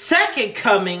 Jesus' second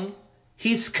coming,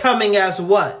 he's coming as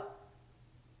what?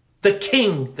 The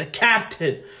king, the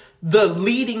captain, the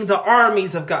leading the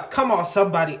armies of God. Come on,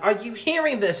 somebody. Are you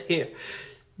hearing this here?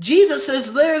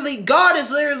 God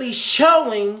is literally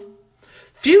showing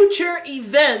future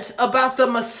events about the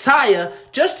Messiah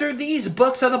just through these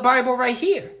books of the Bible right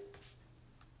here.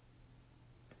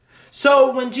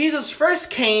 So when Jesus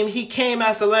first came, he came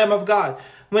as the Lamb of God.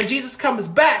 When Jesus comes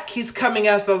back, he's coming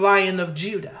as the Lion of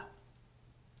Judah.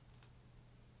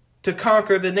 To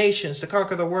conquer the nations, to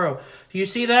conquer the world. Do you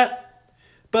see that?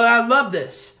 But I love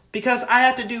this because I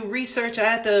had to do research. I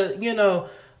had to,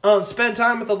 spend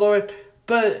time with the Lord.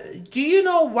 But do you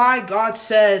know why God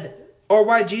said, or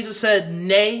why Jesus said,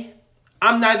 nay,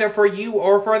 I'm neither for you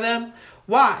or for them?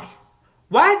 Why?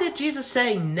 Why did Jesus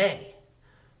say nay?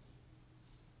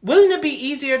 Wouldn't it be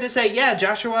easier to say, yeah,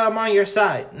 Joshua, I'm on your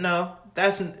side? No,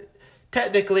 that's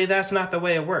not the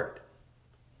way it worked.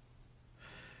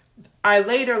 I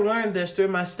later learned this through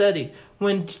my study.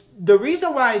 When the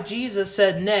reason why Jesus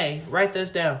said nay, write this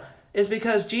down, is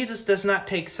because Jesus does not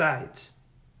take sides.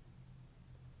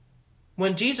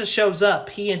 When Jesus shows up,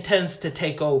 he intends to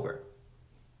take over.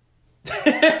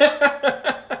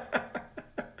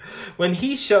 When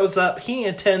he shows up, he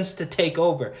intends to take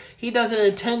over. He doesn't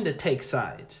intend to take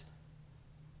sides.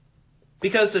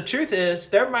 Because the truth is,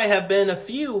 there might have been a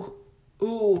few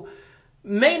who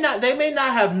may not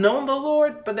have known the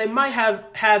Lord, but they might have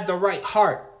had the right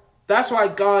heart, That's why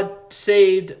God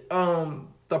saved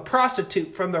the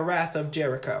prostitute from the wrath of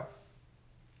Jericho.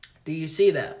 Do you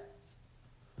see that?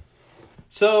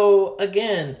 So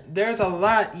again, there's a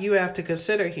lot you have to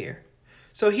consider here.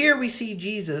 So here we see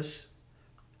Jesus,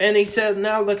 and he said,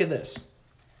 now look at this.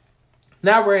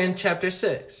 Now we're in chapter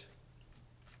 6.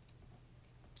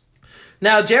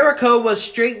 Now Jericho was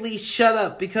straitly shut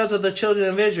up because of the children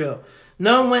of Israel.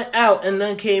 None went out and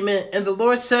none came in. And the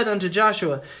Lord said unto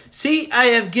Joshua, See, I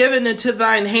have given into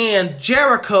thine hand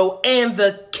Jericho and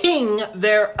the king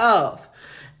thereof,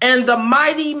 and the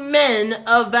mighty men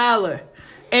of valor.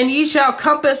 And ye shall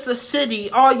compass the city,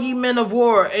 all ye men of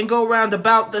war, and go round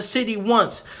about the city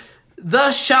once.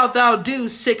 Thus shalt thou do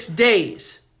 6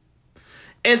 days.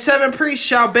 And 7 priests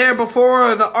shall bear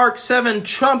before the ark 7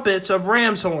 trumpets of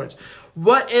ram's horns.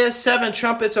 What is 7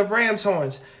 trumpets of ram's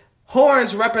horns?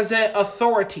 Horns represent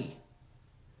authority.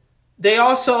 They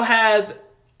also had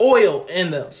oil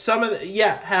in them.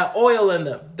 Had oil in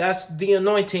them. That's the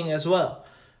anointing as well.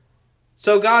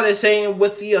 So God is saying,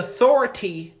 with the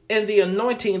authority and the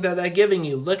anointing that I'm giving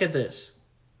you, look at this.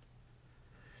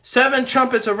 7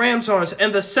 trumpets of ram's horns,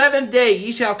 and the 7th day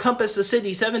ye shall compass the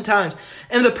city 7 times,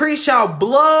 and the priest shall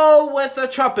blow with the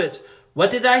trumpets.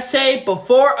 What did I say?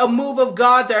 Before a move of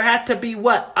God, there had to be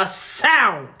what? A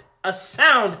sound. A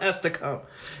sound has to come.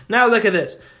 Now look at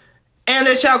this. And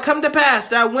it shall come to pass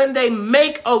that when they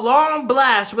make a long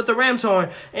blast with the ram's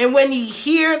horn, and when ye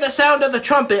hear the sound of the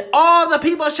trumpet, all the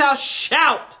people shall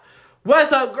shout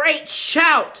with a great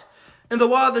shout, and the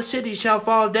wall of the city shall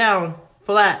fall down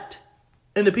flat,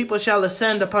 and the people shall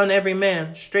ascend upon every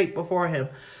man straight before him.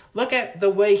 Look at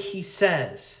the way he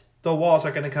says the walls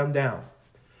are going to come down.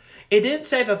 It didn't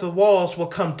say that the walls will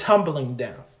come tumbling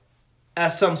down,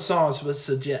 as some songs would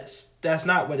suggest. That's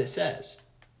not what it says.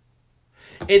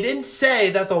 It didn't say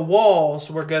that the walls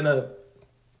were going to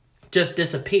just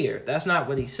disappear. That's not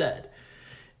what he said.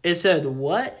 It said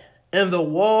what? And the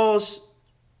walls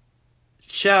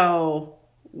shall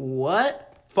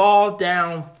what? Fall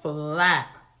down flat.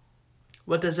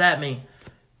 What does that mean?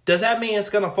 Does that mean it's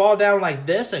going to fall down like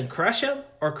this and crush him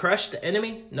or crush the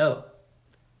enemy? No.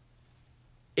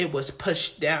 It was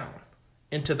pushed down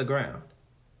into the ground.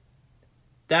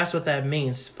 That's what that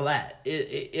means, flat.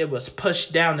 It was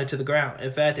pushed down into the ground.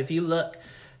 In fact, if you look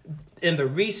in the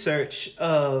research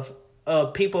of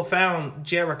people found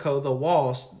Jericho, the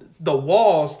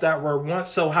walls that were once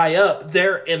so high up,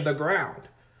 they're in the ground.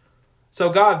 So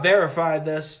God verified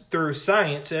this through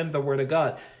science and the word of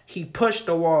God. He pushed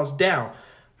the walls down.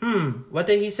 What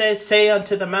did he say? Say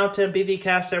unto the mountain, be thee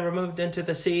cast and removed into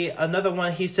the sea. Another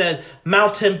one, he said,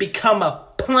 mountain become a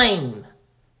plain.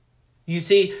 You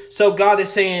see, so God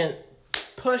is saying,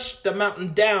 push the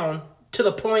mountain down to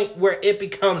the point where it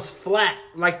becomes flat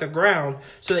like the ground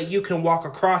so that you can walk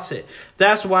across it.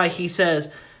 That's why he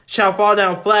says, shall fall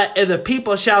down flat, and the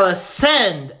people shall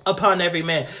ascend upon every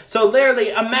man. So literally,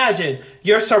 imagine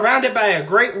you're surrounded by a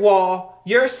great wall.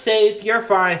 You're safe. You're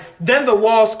fine. Then the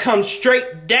walls come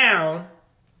straight down.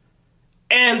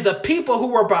 And the people who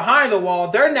were behind the wall,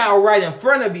 they're now right in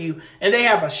front of you. And they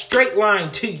have a straight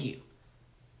line to you.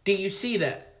 Do you see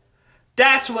that?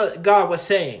 That's what God was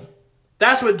saying.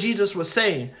 That's what Jesus was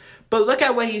saying. But look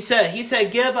at what he said. He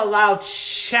said, give a loud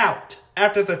shout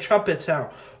after the trumpet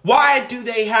sound. Why do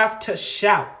they have to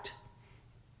shout?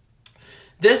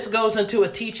 This goes into a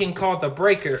teaching called the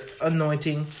breaker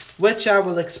anointing, which I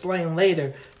will explain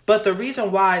later. But the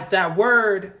reason why that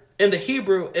word in the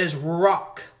Hebrew is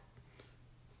rock.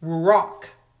 Rock.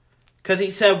 Because he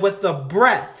said with the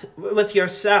breath, with your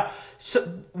sound.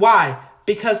 So, why?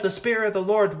 Because the Spirit of the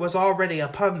Lord was already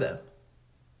upon them.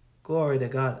 Glory to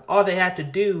God. All they had to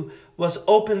do was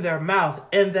open their mouth,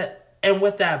 and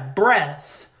with that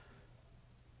breath,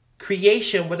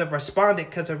 creation would have responded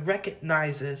because it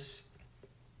recognizes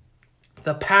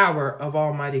the power of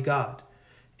Almighty God.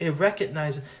 It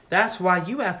recognizes. That's why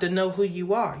you have to know who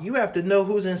you are. You have to know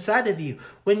who's inside of you.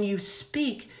 When you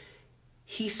speak,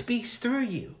 he speaks through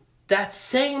you. That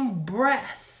same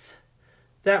breath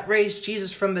that raised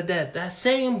Jesus from the dead, that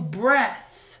same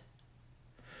breath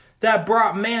that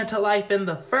brought man to life in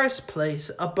the first place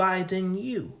abides in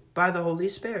you by the Holy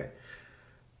Spirit.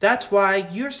 That's why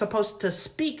you're supposed to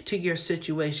speak to your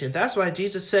situation. That's why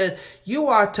Jesus said you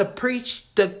are to preach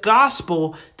the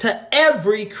gospel to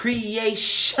every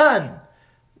creation.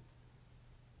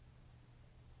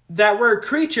 That word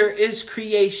creature is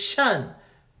creation.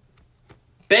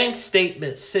 Bank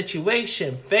statements,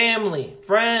 situation, family,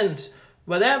 friends,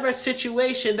 whatever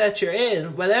situation that you're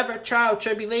in, whatever trial,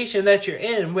 tribulation that you're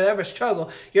in, whatever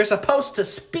struggle, you're supposed to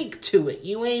speak to it.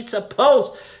 You ain't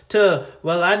supposed to,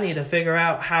 well, I need to figure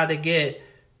out how to get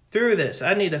through this.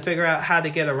 I need to figure out how to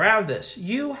get around this.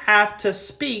 You have to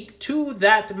speak to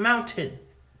that mountain.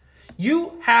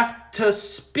 You have to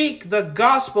speak the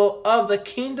gospel of the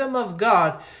kingdom of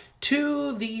God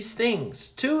to these things,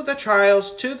 to the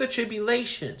trials, to the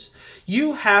tribulations.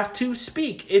 You have to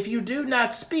speak. If you do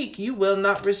not speak, you will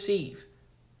not receive.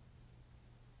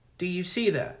 Do you see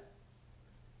that?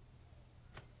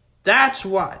 That's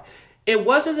why. It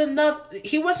wasn't enough.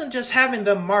 He wasn't just having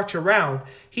them march around.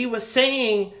 He was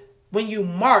saying, when you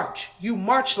march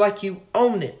like you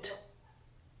own it.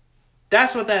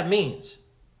 That's what that means.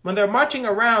 When they're marching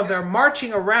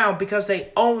around because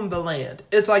they own the land.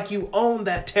 It's like you own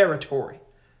that territory.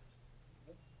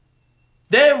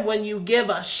 Then when you give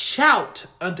a shout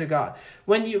unto God,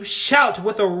 when you shout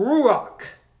with a ruach,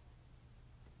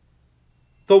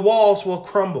 the walls will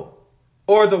crumble.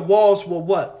 Or the walls will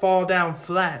what? Fall down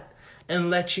flat and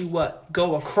let you what?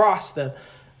 Go across them.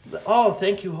 Oh,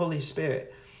 thank you, Holy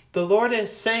Spirit. The Lord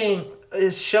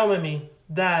is showing me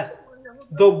that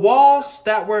the walls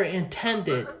that were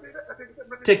intended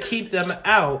to keep them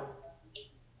out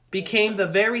became the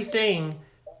very thing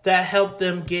that helped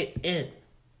them get in.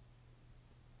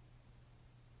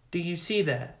 Do you see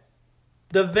that?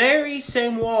 The very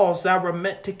same walls that were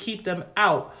meant to keep them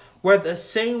out were the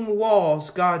same walls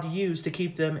God used to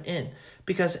keep them in.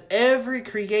 Because every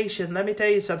creation, let me tell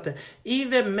you something,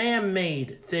 even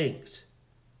man-made things,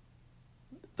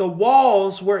 the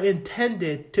walls were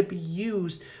intended to be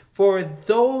used for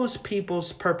those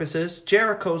people's purposes,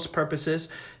 Jericho's purposes,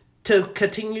 to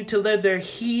continue to live their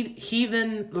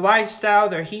heathen lifestyle,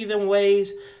 their heathen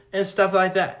ways, and stuff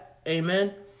like that.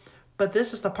 Amen? But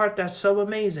this is the part that's so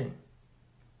amazing.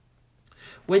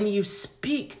 When you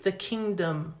speak the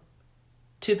kingdom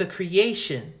to the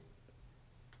creation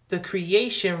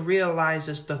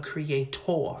realizes the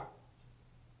creator.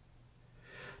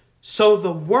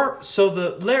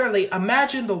 Literally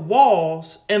imagine the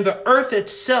walls and the earth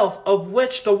itself of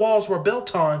which the walls were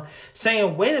built on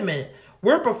saying, wait a minute,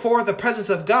 we're before the presence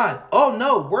of God. Oh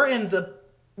no, we're in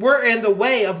the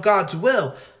way of God's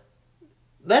will.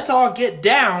 Let's all get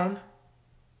down.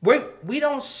 We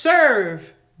don't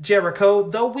serve Jericho,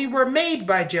 though we were made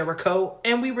by Jericho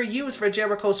and we were used for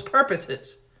Jericho's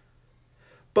purposes.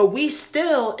 But we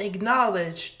still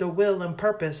acknowledge the will and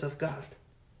purpose of God.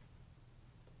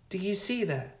 Do you see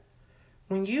that?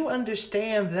 When you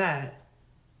understand that,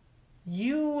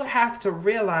 you have to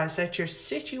realize that your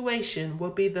situation will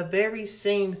be the very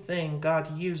same thing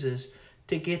God uses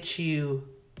to get you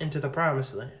into the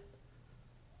promised land.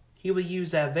 He will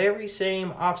use that very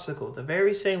same obstacle, the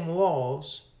very same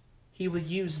walls. He will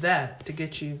use that to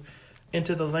get you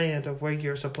into the land of where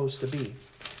you're supposed to be,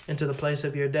 into the place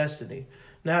of your destiny.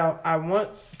 Now, I want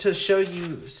to show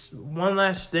you one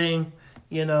last thing,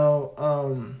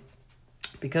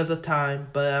 because of time,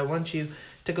 but I want you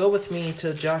to go with me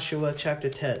to Joshua chapter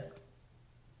 10.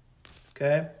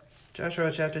 Okay? Joshua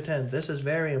chapter 10. This is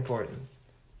very important.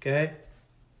 Okay?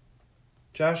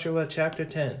 Joshua chapter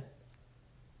 10.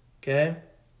 Okay?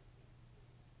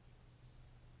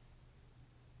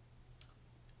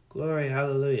 Glory,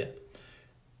 hallelujah.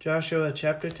 Joshua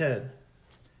chapter 10.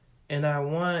 And I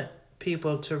want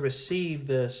people to receive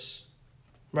this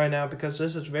right now because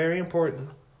this is very important.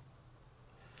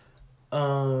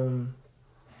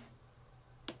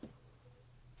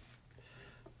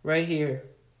 Right here.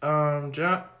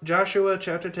 Joshua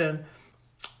chapter 10.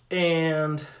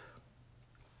 And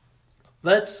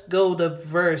let's go to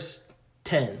verse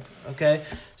 10. Okay?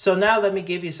 So now let me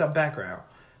give you some background.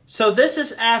 So this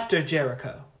is after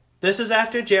Jericho. This is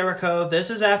after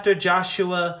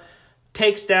Joshua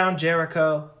takes down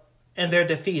Jericho and they're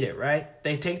defeated, right?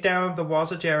 They take down the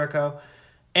walls of Jericho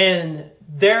and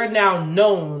they're now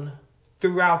known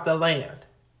throughout the land.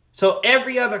 So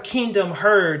every other kingdom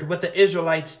heard what the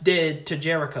Israelites did to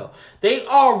Jericho. They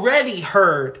already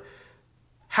heard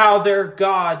how their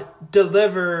God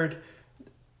delivered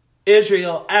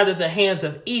Israel out of the hands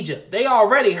of Egypt. They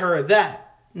already heard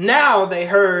that. Now they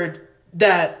heard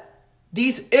that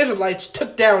these Israelites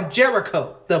took down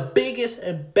Jericho, the biggest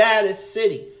and baddest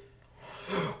city.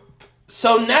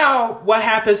 So now what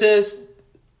happens is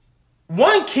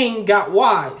one king got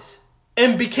wise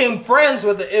and became friends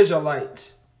with the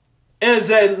Israelites and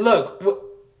said, look,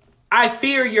 I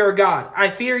fear your God. I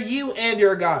fear you and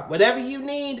your God. Whatever you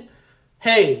need,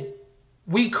 hey,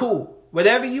 we cool.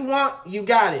 Whatever you want, you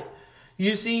got it.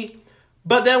 You see?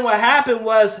 But then what happened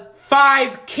was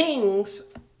 5 kings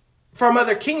from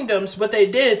other kingdoms, what they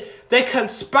did, they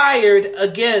conspired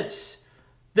against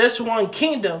this one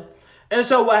kingdom. And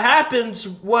so what happens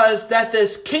was that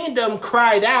this kingdom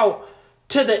cried out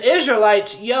to the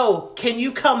Israelites, yo, can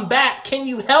you come back? Can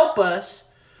you help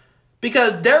us?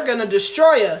 because they're going to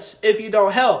destroy us if you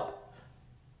don't help.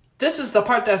 This is the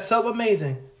part that's so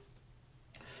amazing.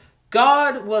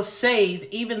 God will save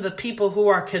even the people who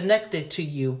are connected to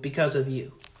you because of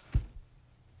you.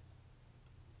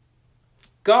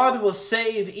 God will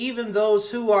save even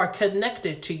those who are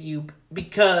connected to you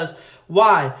because,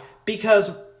 why?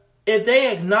 Because if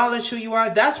they acknowledge who you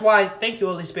are, that's why, thank you,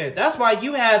 Holy Spirit. That's why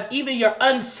you have even your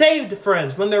unsaved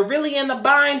friends. When they're really in the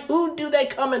bind, who do they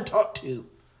come and talk to?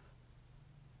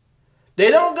 They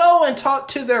don't go and talk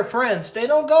to their friends. They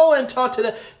don't go and talk to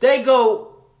them. They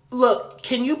go, look,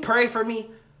 can you pray for me?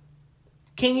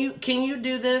 Can you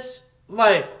do this?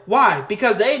 Like, why?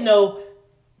 Because they know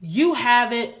you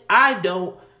have it, I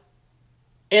don't,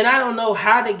 and I don't know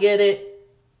how to get it.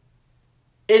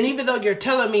 And even though you're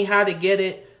telling me how to get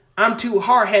it, I'm too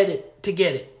hard-headed to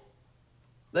get it.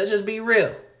 Let's just be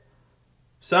real.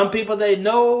 Some people, they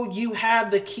know you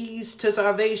have the keys to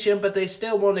salvation, but they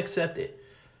still won't accept it.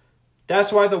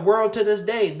 That's why the world to this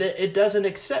day, it doesn't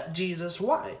accept Jesus.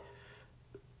 Why?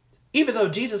 Even though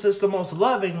Jesus is the most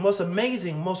loving, most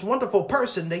amazing, most wonderful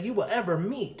person that you will ever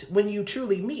meet when you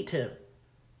truly meet him.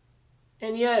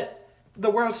 And yet,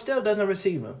 the world still doesn't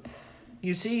receive him.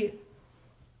 You see?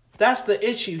 That's the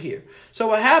issue here. So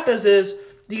what happens is,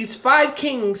 these 5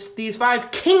 kings, these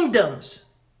 5 kingdoms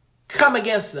come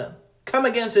against them. Come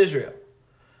against Israel.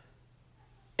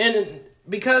 And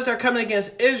because they're coming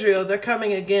against Israel, they're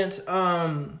coming against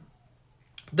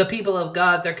the people of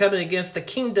God. They're coming against the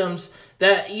kingdoms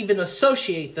that even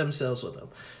associate themselves with them.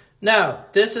 Now,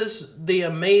 this is the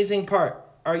amazing part.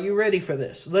 Are you ready for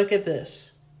this? Look at this.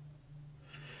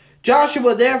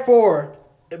 Joshua, therefore,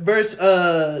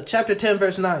 chapter 10,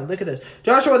 verse 9. Look at this.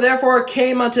 Joshua, therefore,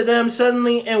 came unto them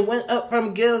suddenly and went up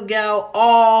from Gilgal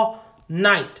all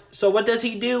night. So what does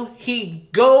he do? He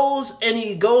goes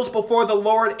before the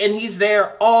Lord, and he's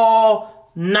there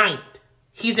all night.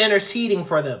 He's interceding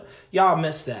for them. Y'all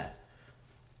missed that.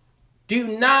 Do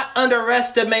not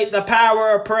underestimate the power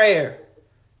of prayer.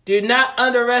 Do not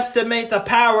underestimate the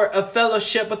power of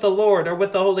fellowship with the Lord or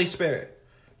with the Holy Spirit.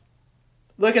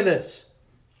 Look at this.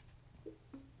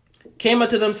 Came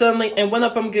unto them suddenly and went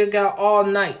up from Gilgal all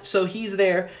night. So he's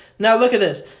there. Now look at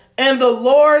this. And the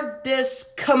Lord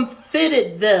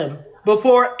discomfited them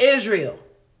before Israel.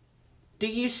 Do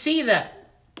you see that?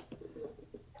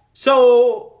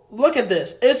 So look at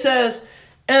this. It says,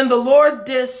 and the Lord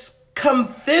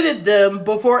discomfited them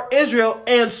before Israel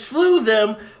and slew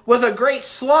them with a great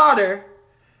slaughter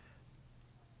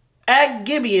at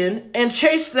Gibeon and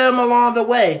chased them along the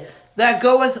way that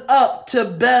goeth up to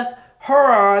Beth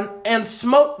Horon and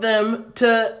smote them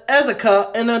to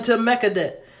Ezekah and unto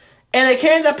Mekkedet. And it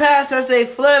came to pass as they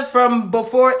fled from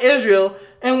before Israel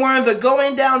and were in the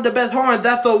going down to Beth Horon,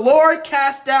 that the Lord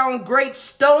cast down great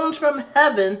stones from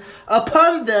heaven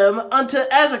upon them unto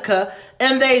Ezekah,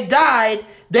 and they died.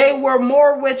 They were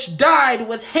more which died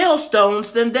with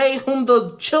hailstones than they whom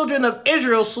the children of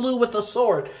Israel slew with the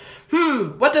sword.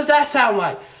 What does that sound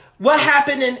like? What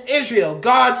happened in Israel?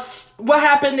 What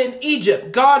happened in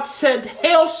Egypt? God sent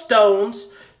hailstones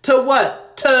to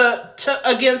what? To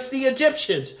against the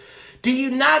Egyptians. Do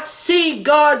you not see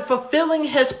God fulfilling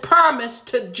his promise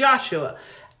to Joshua?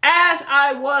 As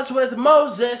I was with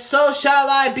Moses, so shall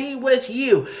I be with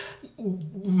you.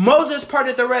 Moses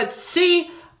parted the Red Sea.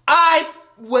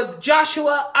 With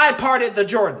Joshua, I parted the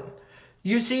Jordan.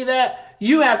 You see that?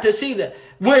 You have to see that.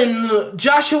 When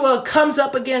Joshua comes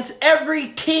up against every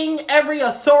king, every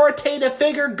authoritative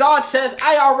figure, God says,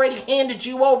 I already handed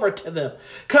you over to them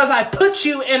because I put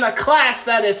you in a class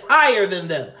that is higher than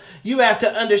them. You have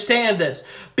to understand this.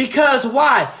 Because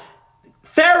why?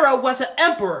 Pharaoh was an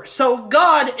emperor. So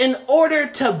God, in order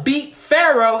to beat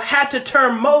Pharaoh, had to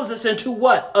turn Moses into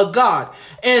what? A god.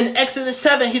 In Exodus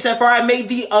 7, he said, for I made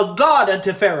thee a god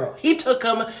unto Pharaoh. He took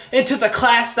him into the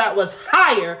class that was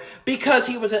higher because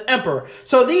he was an emperor.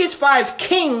 So these 5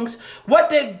 kings, what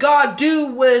did God do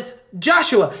with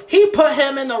Joshua? He put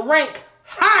him in the rank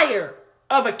higher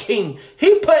of a king.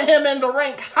 He put him in the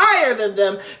rank higher than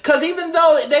them because even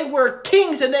though they were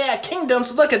kings and they had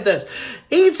kingdoms, look at this.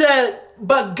 He said,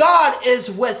 but God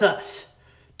is with us.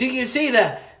 Do you see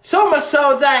that? So much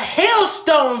so that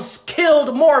hailstones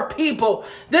killed more people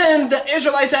than the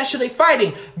Israelites actually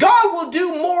fighting. God will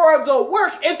do more of the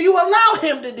work if you allow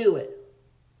him to do it.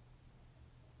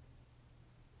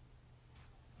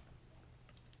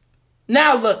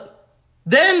 Now look.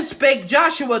 Then spake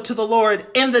Joshua to the Lord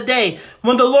in the day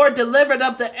when the Lord delivered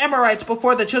up the Amorites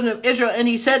before the children of Israel. And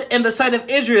he said in the sight of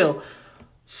Israel,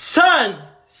 sun,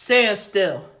 stand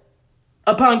still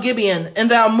upon Gibeon, and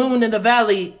thou moon in the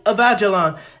valley of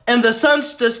Ajalon. And the sun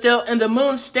stood still, and the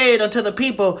moon stayed until the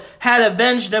people had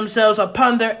avenged themselves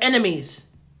upon their enemies.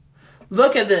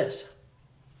 Look at this.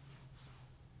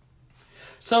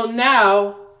 So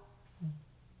now,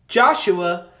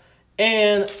 Joshua,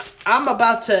 and I'm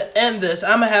about to end this.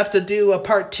 I'm going to have to do a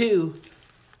part 2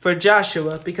 for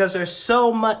Joshua because there's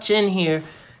so much in here.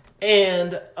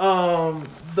 And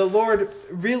the Lord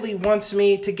really wants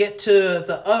me to get to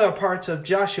the other parts of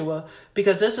Joshua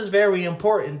because this is very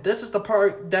important. This is the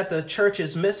part that the church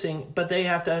is missing, but they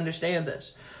have to understand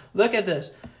this. Look at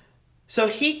this. So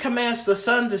he commands the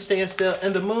sun to stand still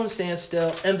and the moon stand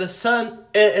still, and the sun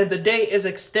and the day is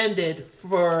extended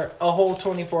for a whole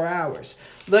 24 hours.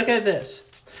 Look at this.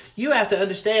 You have to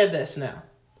understand this now.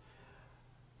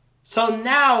 So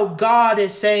now God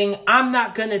is saying, I'm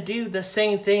not going to do the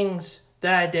same things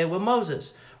that I did with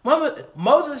Moses.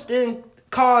 Moses didn't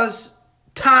cause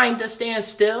time to stand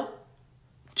still.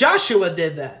 Joshua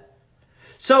did that.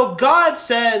 So God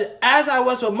said, as I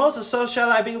was with Moses, so shall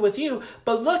I be with you.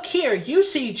 But look here, you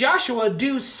see Joshua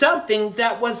do something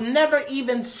that was never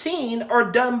even seen or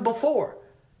done before.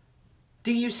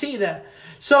 Do you see that?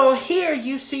 So here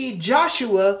you see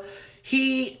Joshua,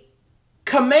 he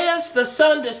commands the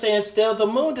sun to stand still, the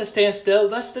moon to stand still,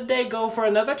 lets the day go for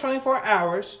another 24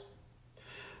 hours.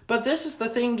 But this is the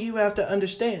thing you have to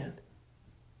understand,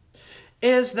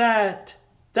 is that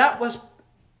was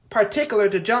particular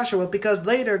to Joshua, because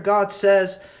later God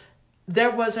says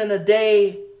there wasn't a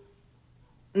day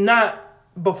not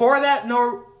before that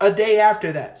nor a day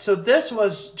after that. So this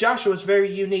was Joshua's very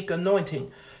unique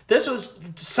anointing. This was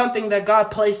something that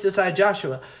God placed inside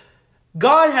Joshua.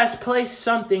 God has placed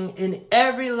something in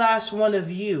every last one of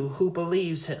you who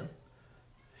believes him.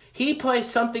 He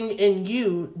placed something in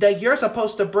you that you're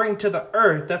supposed to bring to the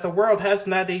earth that the world has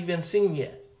not even seen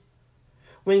yet.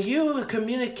 When you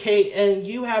communicate and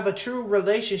you have a true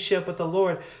relationship with the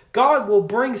Lord, God will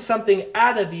bring something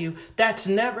out of you that's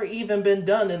never even been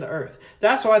done in the earth.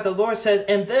 That's why the Lord says,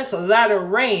 and this latter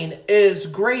rain is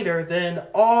greater than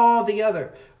all the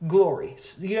other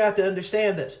glories. You have to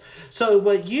understand this. So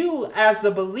what you as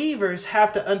the believers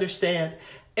have to understand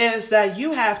is that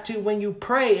you have to, when you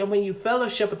pray and when you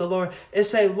fellowship with the Lord, is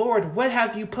say, Lord, what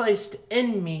have you placed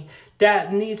in me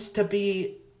that needs to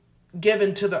be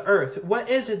given to the earth? What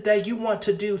is it that you want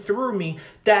to do through me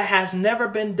that has never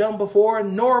been done before,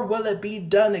 nor will it be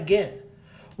done again?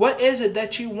 What is it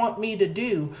that you want me to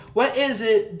do? What is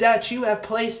it that you have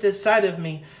placed inside of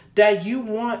me that you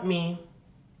want me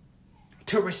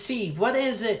to receive? What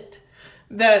is it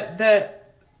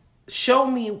that show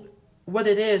me what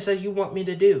it is that you want me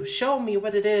to do? Show me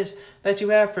what it is that you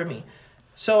have for me.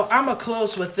 So I'm going to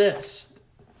close with this,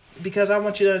 because I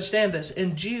want you to understand this.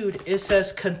 In Jude, it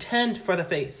says, contend for the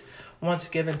faith once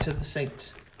given to the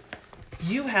saints.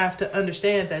 You have to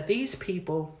understand that these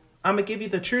people, I'm going to give you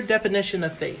the true definition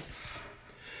of faith.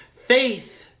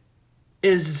 Faith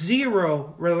is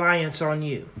zero reliance on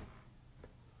you.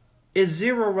 Is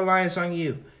zero reliance on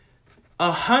you.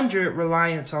 100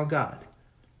 reliance on God.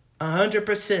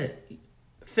 100%.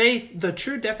 Faith, the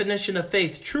true definition of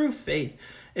faith, true faith,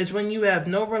 is when you have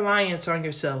no reliance on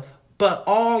yourself, but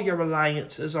all your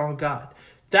reliance is on God.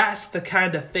 That's the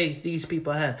kind of faith these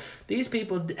people had. These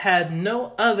people had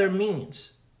no other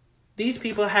means. These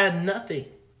people had nothing.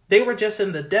 They were just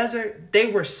in the desert.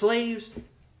 They were slaves.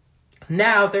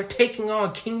 Now they're taking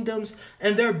on kingdoms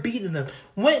and they're beating them.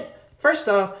 First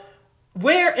off,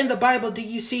 where in the Bible do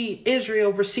you see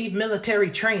Israel receive military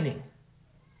training?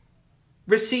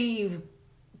 Receive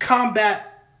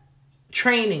combat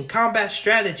training, combat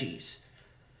strategies?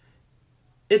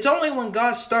 It's only when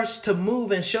God starts to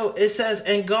move and show, it says,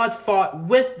 and God fought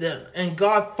with them and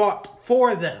God fought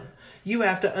for them. You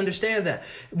have to understand that.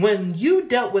 When you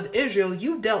dealt with Israel,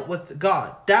 you dealt with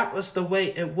God. That was the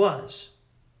way it was.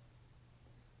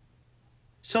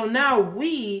 So now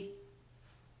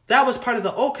that was part of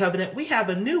the old covenant. We have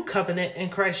a new covenant in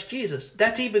Christ Jesus.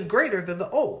 That's even greater than the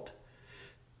old.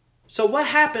 So what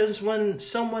happens when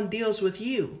someone deals with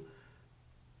you?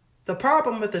 The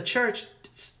problem with the church,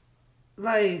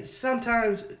 like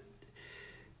sometimes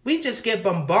we just get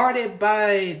bombarded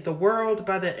by the world,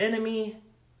 by the enemy.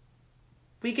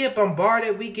 We get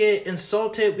bombarded, we get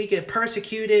insulted, we get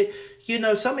persecuted. You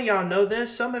know, some of y'all know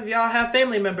this. Some of y'all have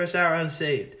family members that are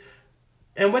unsaved.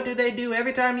 And what do?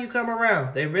 Every time you come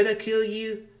around? They ridicule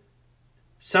you.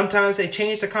 Sometimes they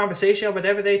change the conversation,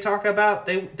 whatever they talk about.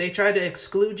 They try to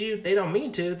exclude you. They don't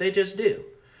mean to, they just do.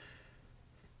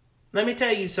 Let me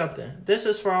tell you something. This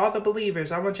is for all the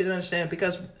believers. I want you to understand,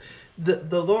 because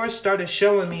the Lord started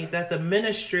showing me that the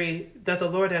ministry that the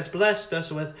Lord has blessed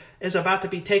us with is about to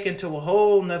be taken to a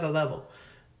whole nother level.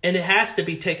 And it has to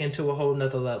be taken to a whole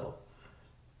nother level.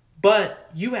 But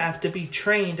you have to be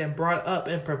trained and brought up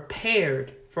and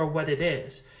prepared for what it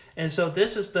is. And so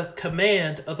this is the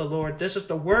command of the Lord. This is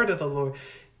the word of the Lord.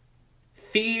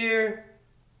 Fear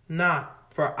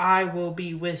not, for I will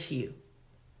be with you.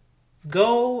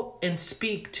 Go and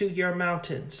speak to your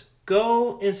mountains.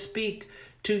 Go and speak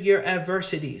to your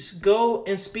adversities. Go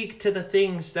and speak to the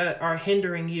things that are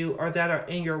hindering you or that are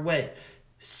in your way.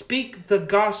 Speak the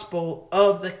gospel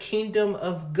of the kingdom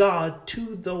of God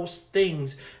to those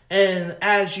things. And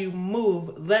as you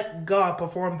move, let God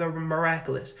perform the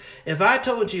miraculous. If I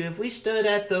told you, if we stood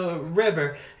at the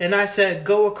river and I said,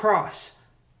 go across.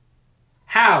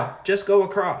 How? Just go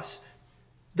across.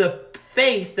 The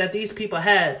faith that these people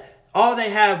had, all they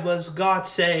had was God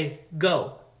say,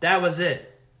 go. That was it.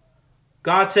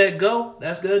 God said, go.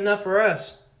 That's good enough for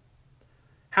us.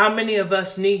 How many of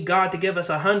us need God to give us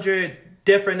 100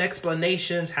 different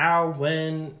explanations? How,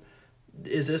 when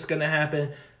is this going to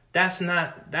happen? That's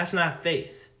not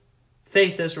faith.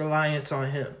 Faith is reliance on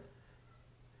him.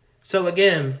 So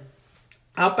again,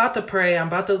 I'm about to pray. I'm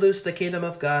about to loose the kingdom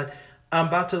of God. I'm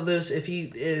about to loose, if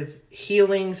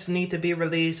healings need to be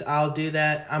released, I'll do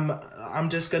that. I'm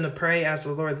just going to pray as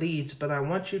the Lord leads, but I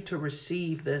want you to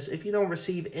receive this. If you don't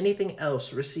receive anything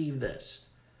else, receive this.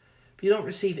 If you don't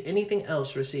receive anything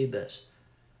else, receive this.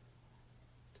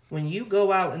 When you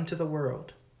go out into the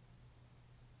world,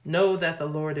 know that the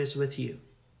Lord is with you.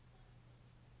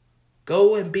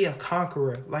 Go and be a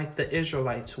conqueror like the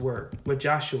Israelites were with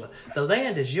Joshua. The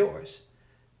land is yours.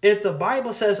 If the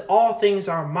Bible says all things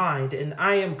are mine and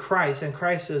I am Christ and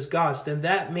Christ is God's, then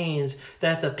that means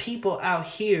that the people out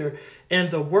here in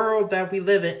the world that we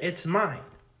live in, it's mine.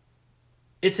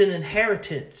 It's an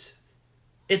inheritance.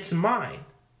 It's mine.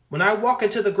 When I walk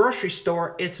into the grocery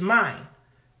store, it's mine.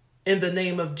 In the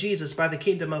name of Jesus, by the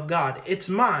kingdom of God, it's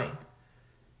mine.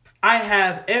 I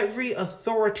have every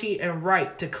authority and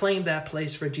right to claim that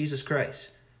place for Jesus Christ.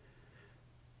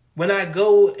 When I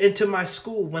go into my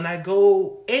school, when I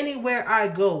go anywhere I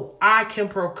go, I can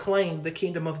proclaim the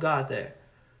kingdom of God there.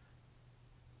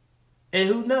 And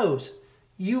who knows,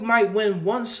 you might win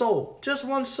one soul, just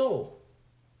one soul.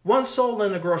 One soul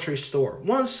in the grocery store,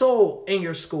 one soul in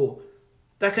your school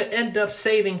that could end up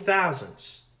saving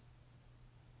thousands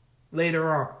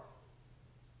later on.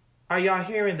 Are y'all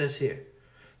hearing this here?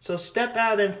 So step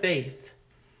out in faith.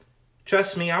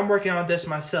 Trust me, I'm working on this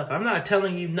myself. I'm not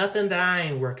telling you nothing that I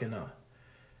ain't working on.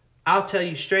 I'll tell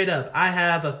you straight up. I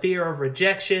have a fear of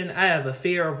rejection. I have a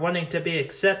fear of wanting to be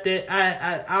accepted.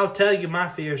 I'll tell you my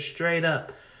fear straight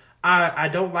up. I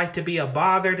don't like to be a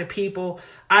bother to people.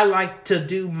 I like to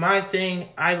do my thing.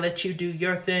 I let you do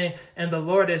your thing. And the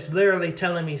Lord is literally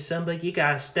telling me, Simba, you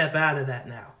got to step out of that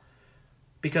now.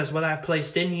 Because what I've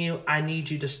placed in you, I need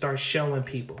you to start showing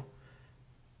people.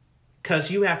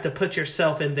 Because you have to put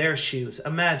yourself in their shoes.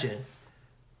 Imagine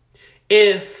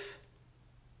if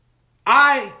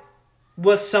I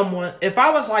was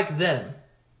like them,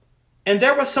 and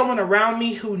there was someone around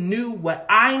me who knew what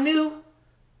I knew,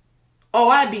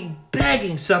 I'd be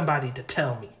begging somebody to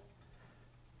tell me.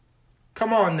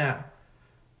 Come on now.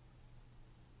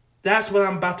 That's what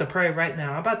I'm about to pray right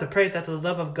now. I'm about to pray that the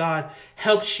love of God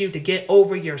helps you to get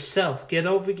over yourself, get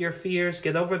over your fears,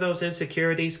 get over those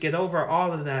insecurities, get over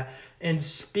all of that, and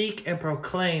speak and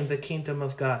proclaim the kingdom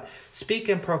of God. Speak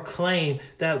and proclaim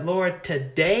that, Lord,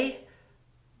 today,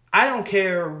 I don't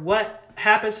care what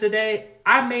happens today.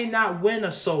 I may not win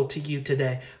a soul to you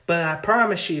today, but I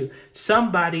promise you,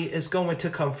 somebody is going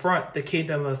to confront the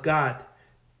kingdom of God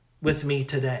with me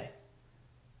today.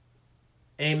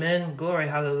 Amen. Glory.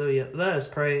 Hallelujah. Let us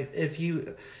pray. If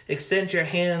you extend your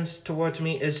hands towards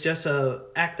me, it's just an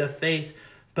act of faith.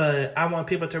 But I want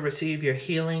people to receive your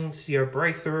healings, your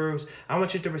breakthroughs. I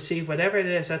want you to receive whatever it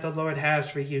is that the Lord has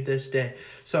for you this day.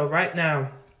 So right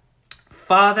now,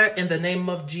 Father, in the name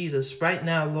of Jesus, right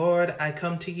now, Lord, I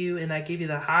come to you and I give you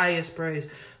the highest praise,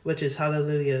 which is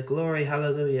hallelujah, glory,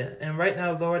 hallelujah. And right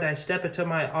now, Lord, I step into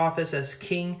my office as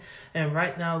King. And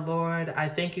right now, Lord, I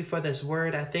thank you for this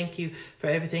word. I thank you for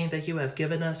everything that you have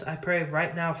given us. I pray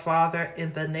right now, Father,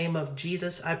 in the name of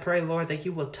Jesus, I pray, Lord, that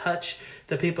you will touch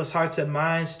the people's hearts and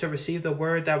minds to receive the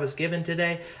word that was given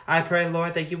today. I pray,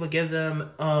 Lord, that you will give them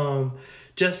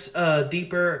just a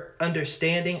deeper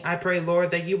understanding. I pray,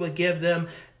 Lord, that you will give them,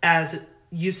 as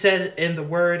you said in the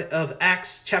word of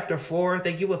Acts chapter 4,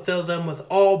 that you will fill them with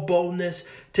all boldness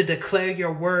to declare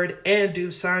your word and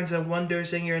do signs and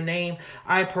wonders in your name.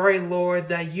 I pray, Lord,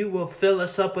 that you will fill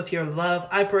us up with your love.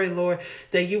 I pray, Lord,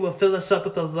 that you will fill us up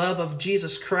with the love of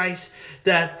Jesus Christ,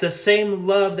 that the same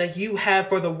love that you have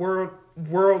for the world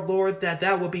world, Lord,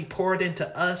 that will be poured into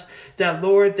us, that,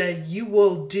 Lord, that you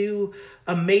will do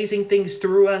amazing things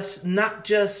through us, not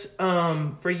just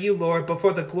for you, Lord, but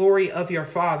for the glory of your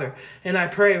Father. And I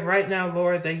pray right now,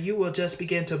 Lord, that you will just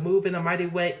begin to move in a mighty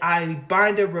way. I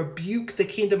bind and rebuke the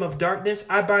kingdom of darkness.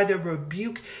 I bind and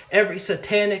rebuke every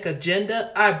satanic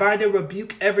agenda. I bind and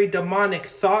rebuke every demonic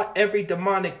thought, every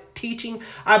demonic teaching.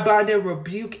 I bind and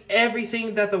rebuke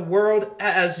everything that the world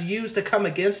has used to come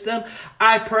against them.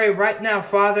 I pray right now,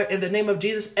 Father, in the name of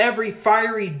Jesus, every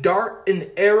fiery dart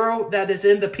and arrow that is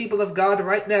in the people of God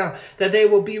right now, that they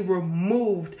will be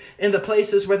removed in the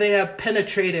places where they have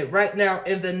penetrated right now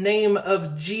in the name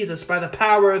of Jesus by the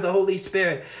power of the Holy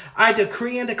Spirit. I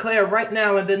decree and declare right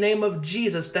now in the name of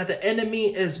Jesus that the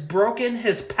enemy is broken.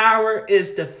 His power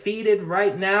is defeated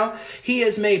right now. He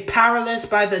is made powerless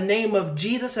by the name of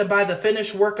Jesus and by the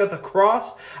finished work of the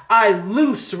cross. I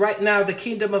loose right now the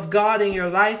kingdom of God in your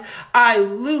life. I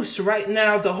loose right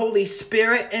now the Holy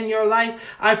Spirit in your life.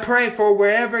 I pray for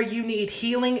wherever you need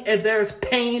healing. If there's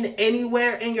pain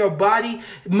anywhere in your body,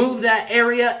 move that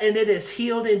area and it is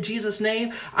healed in Jesus'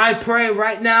 name. I pray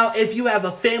right now, if you have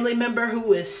a family member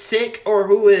who is sick or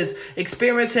who is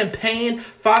experiencing pain,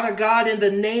 Father God, in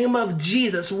the name of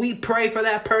Jesus, we pray for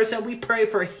that person. We pray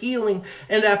for healing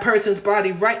in that person's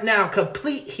body right now,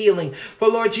 complete healing. For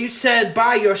Lord, you said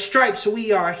by your stripes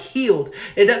we are healed.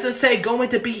 It doesn't say going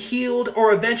to be healed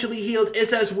or eventually healed. It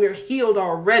says we're healed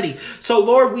already. So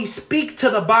Lord, we speak to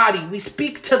the body. We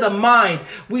speak to the mind.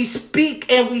 We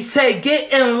speak and we say,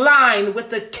 get in line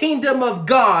with the kingdom of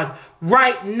God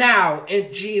right now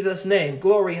in Jesus' name.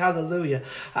 Glory, hallelujah.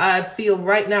 I feel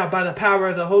right now by the power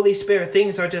of the Holy Spirit,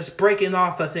 things are just breaking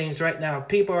off of things right now.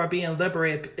 People are being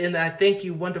liberated, and I thank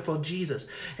you, wonderful Jesus.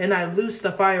 And I loose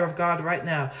the fire of God right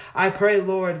now. I pray,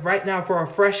 Lord, right now for a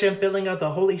fresh infilling of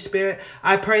the Holy Spirit.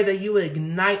 I pray that you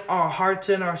ignite our hearts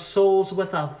and our souls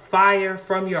with a fire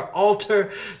from your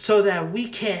altar so that we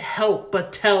can't help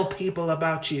but tell people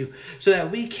about you, so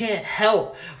that we can't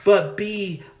help but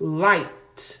be light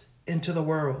into the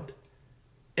world,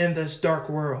 in this dark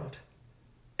world.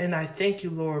 And I thank you,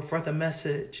 Lord, for the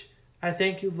message. I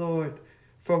thank you, Lord,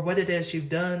 for what it is you've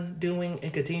done, doing,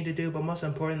 and continue to do. But most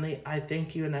importantly, I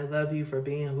thank you and I love you for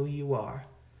being who you are.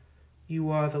 You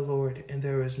are the Lord, and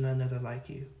there is none other like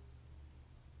you.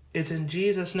 It's in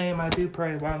Jesus' name I do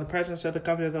pray, while in the presence of the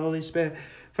comfort of the Holy Spirit.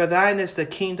 For thine is the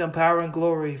kingdom, power, and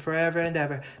glory forever and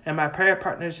ever. And my prayer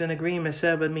partners in agreement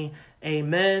said with me,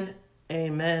 amen,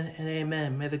 amen, and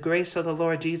amen. May the grace of the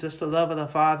Lord Jesus, the love of the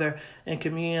Father, and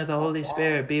communion of the Holy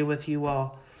Spirit be with you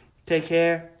all. Take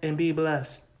care and be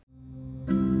blessed.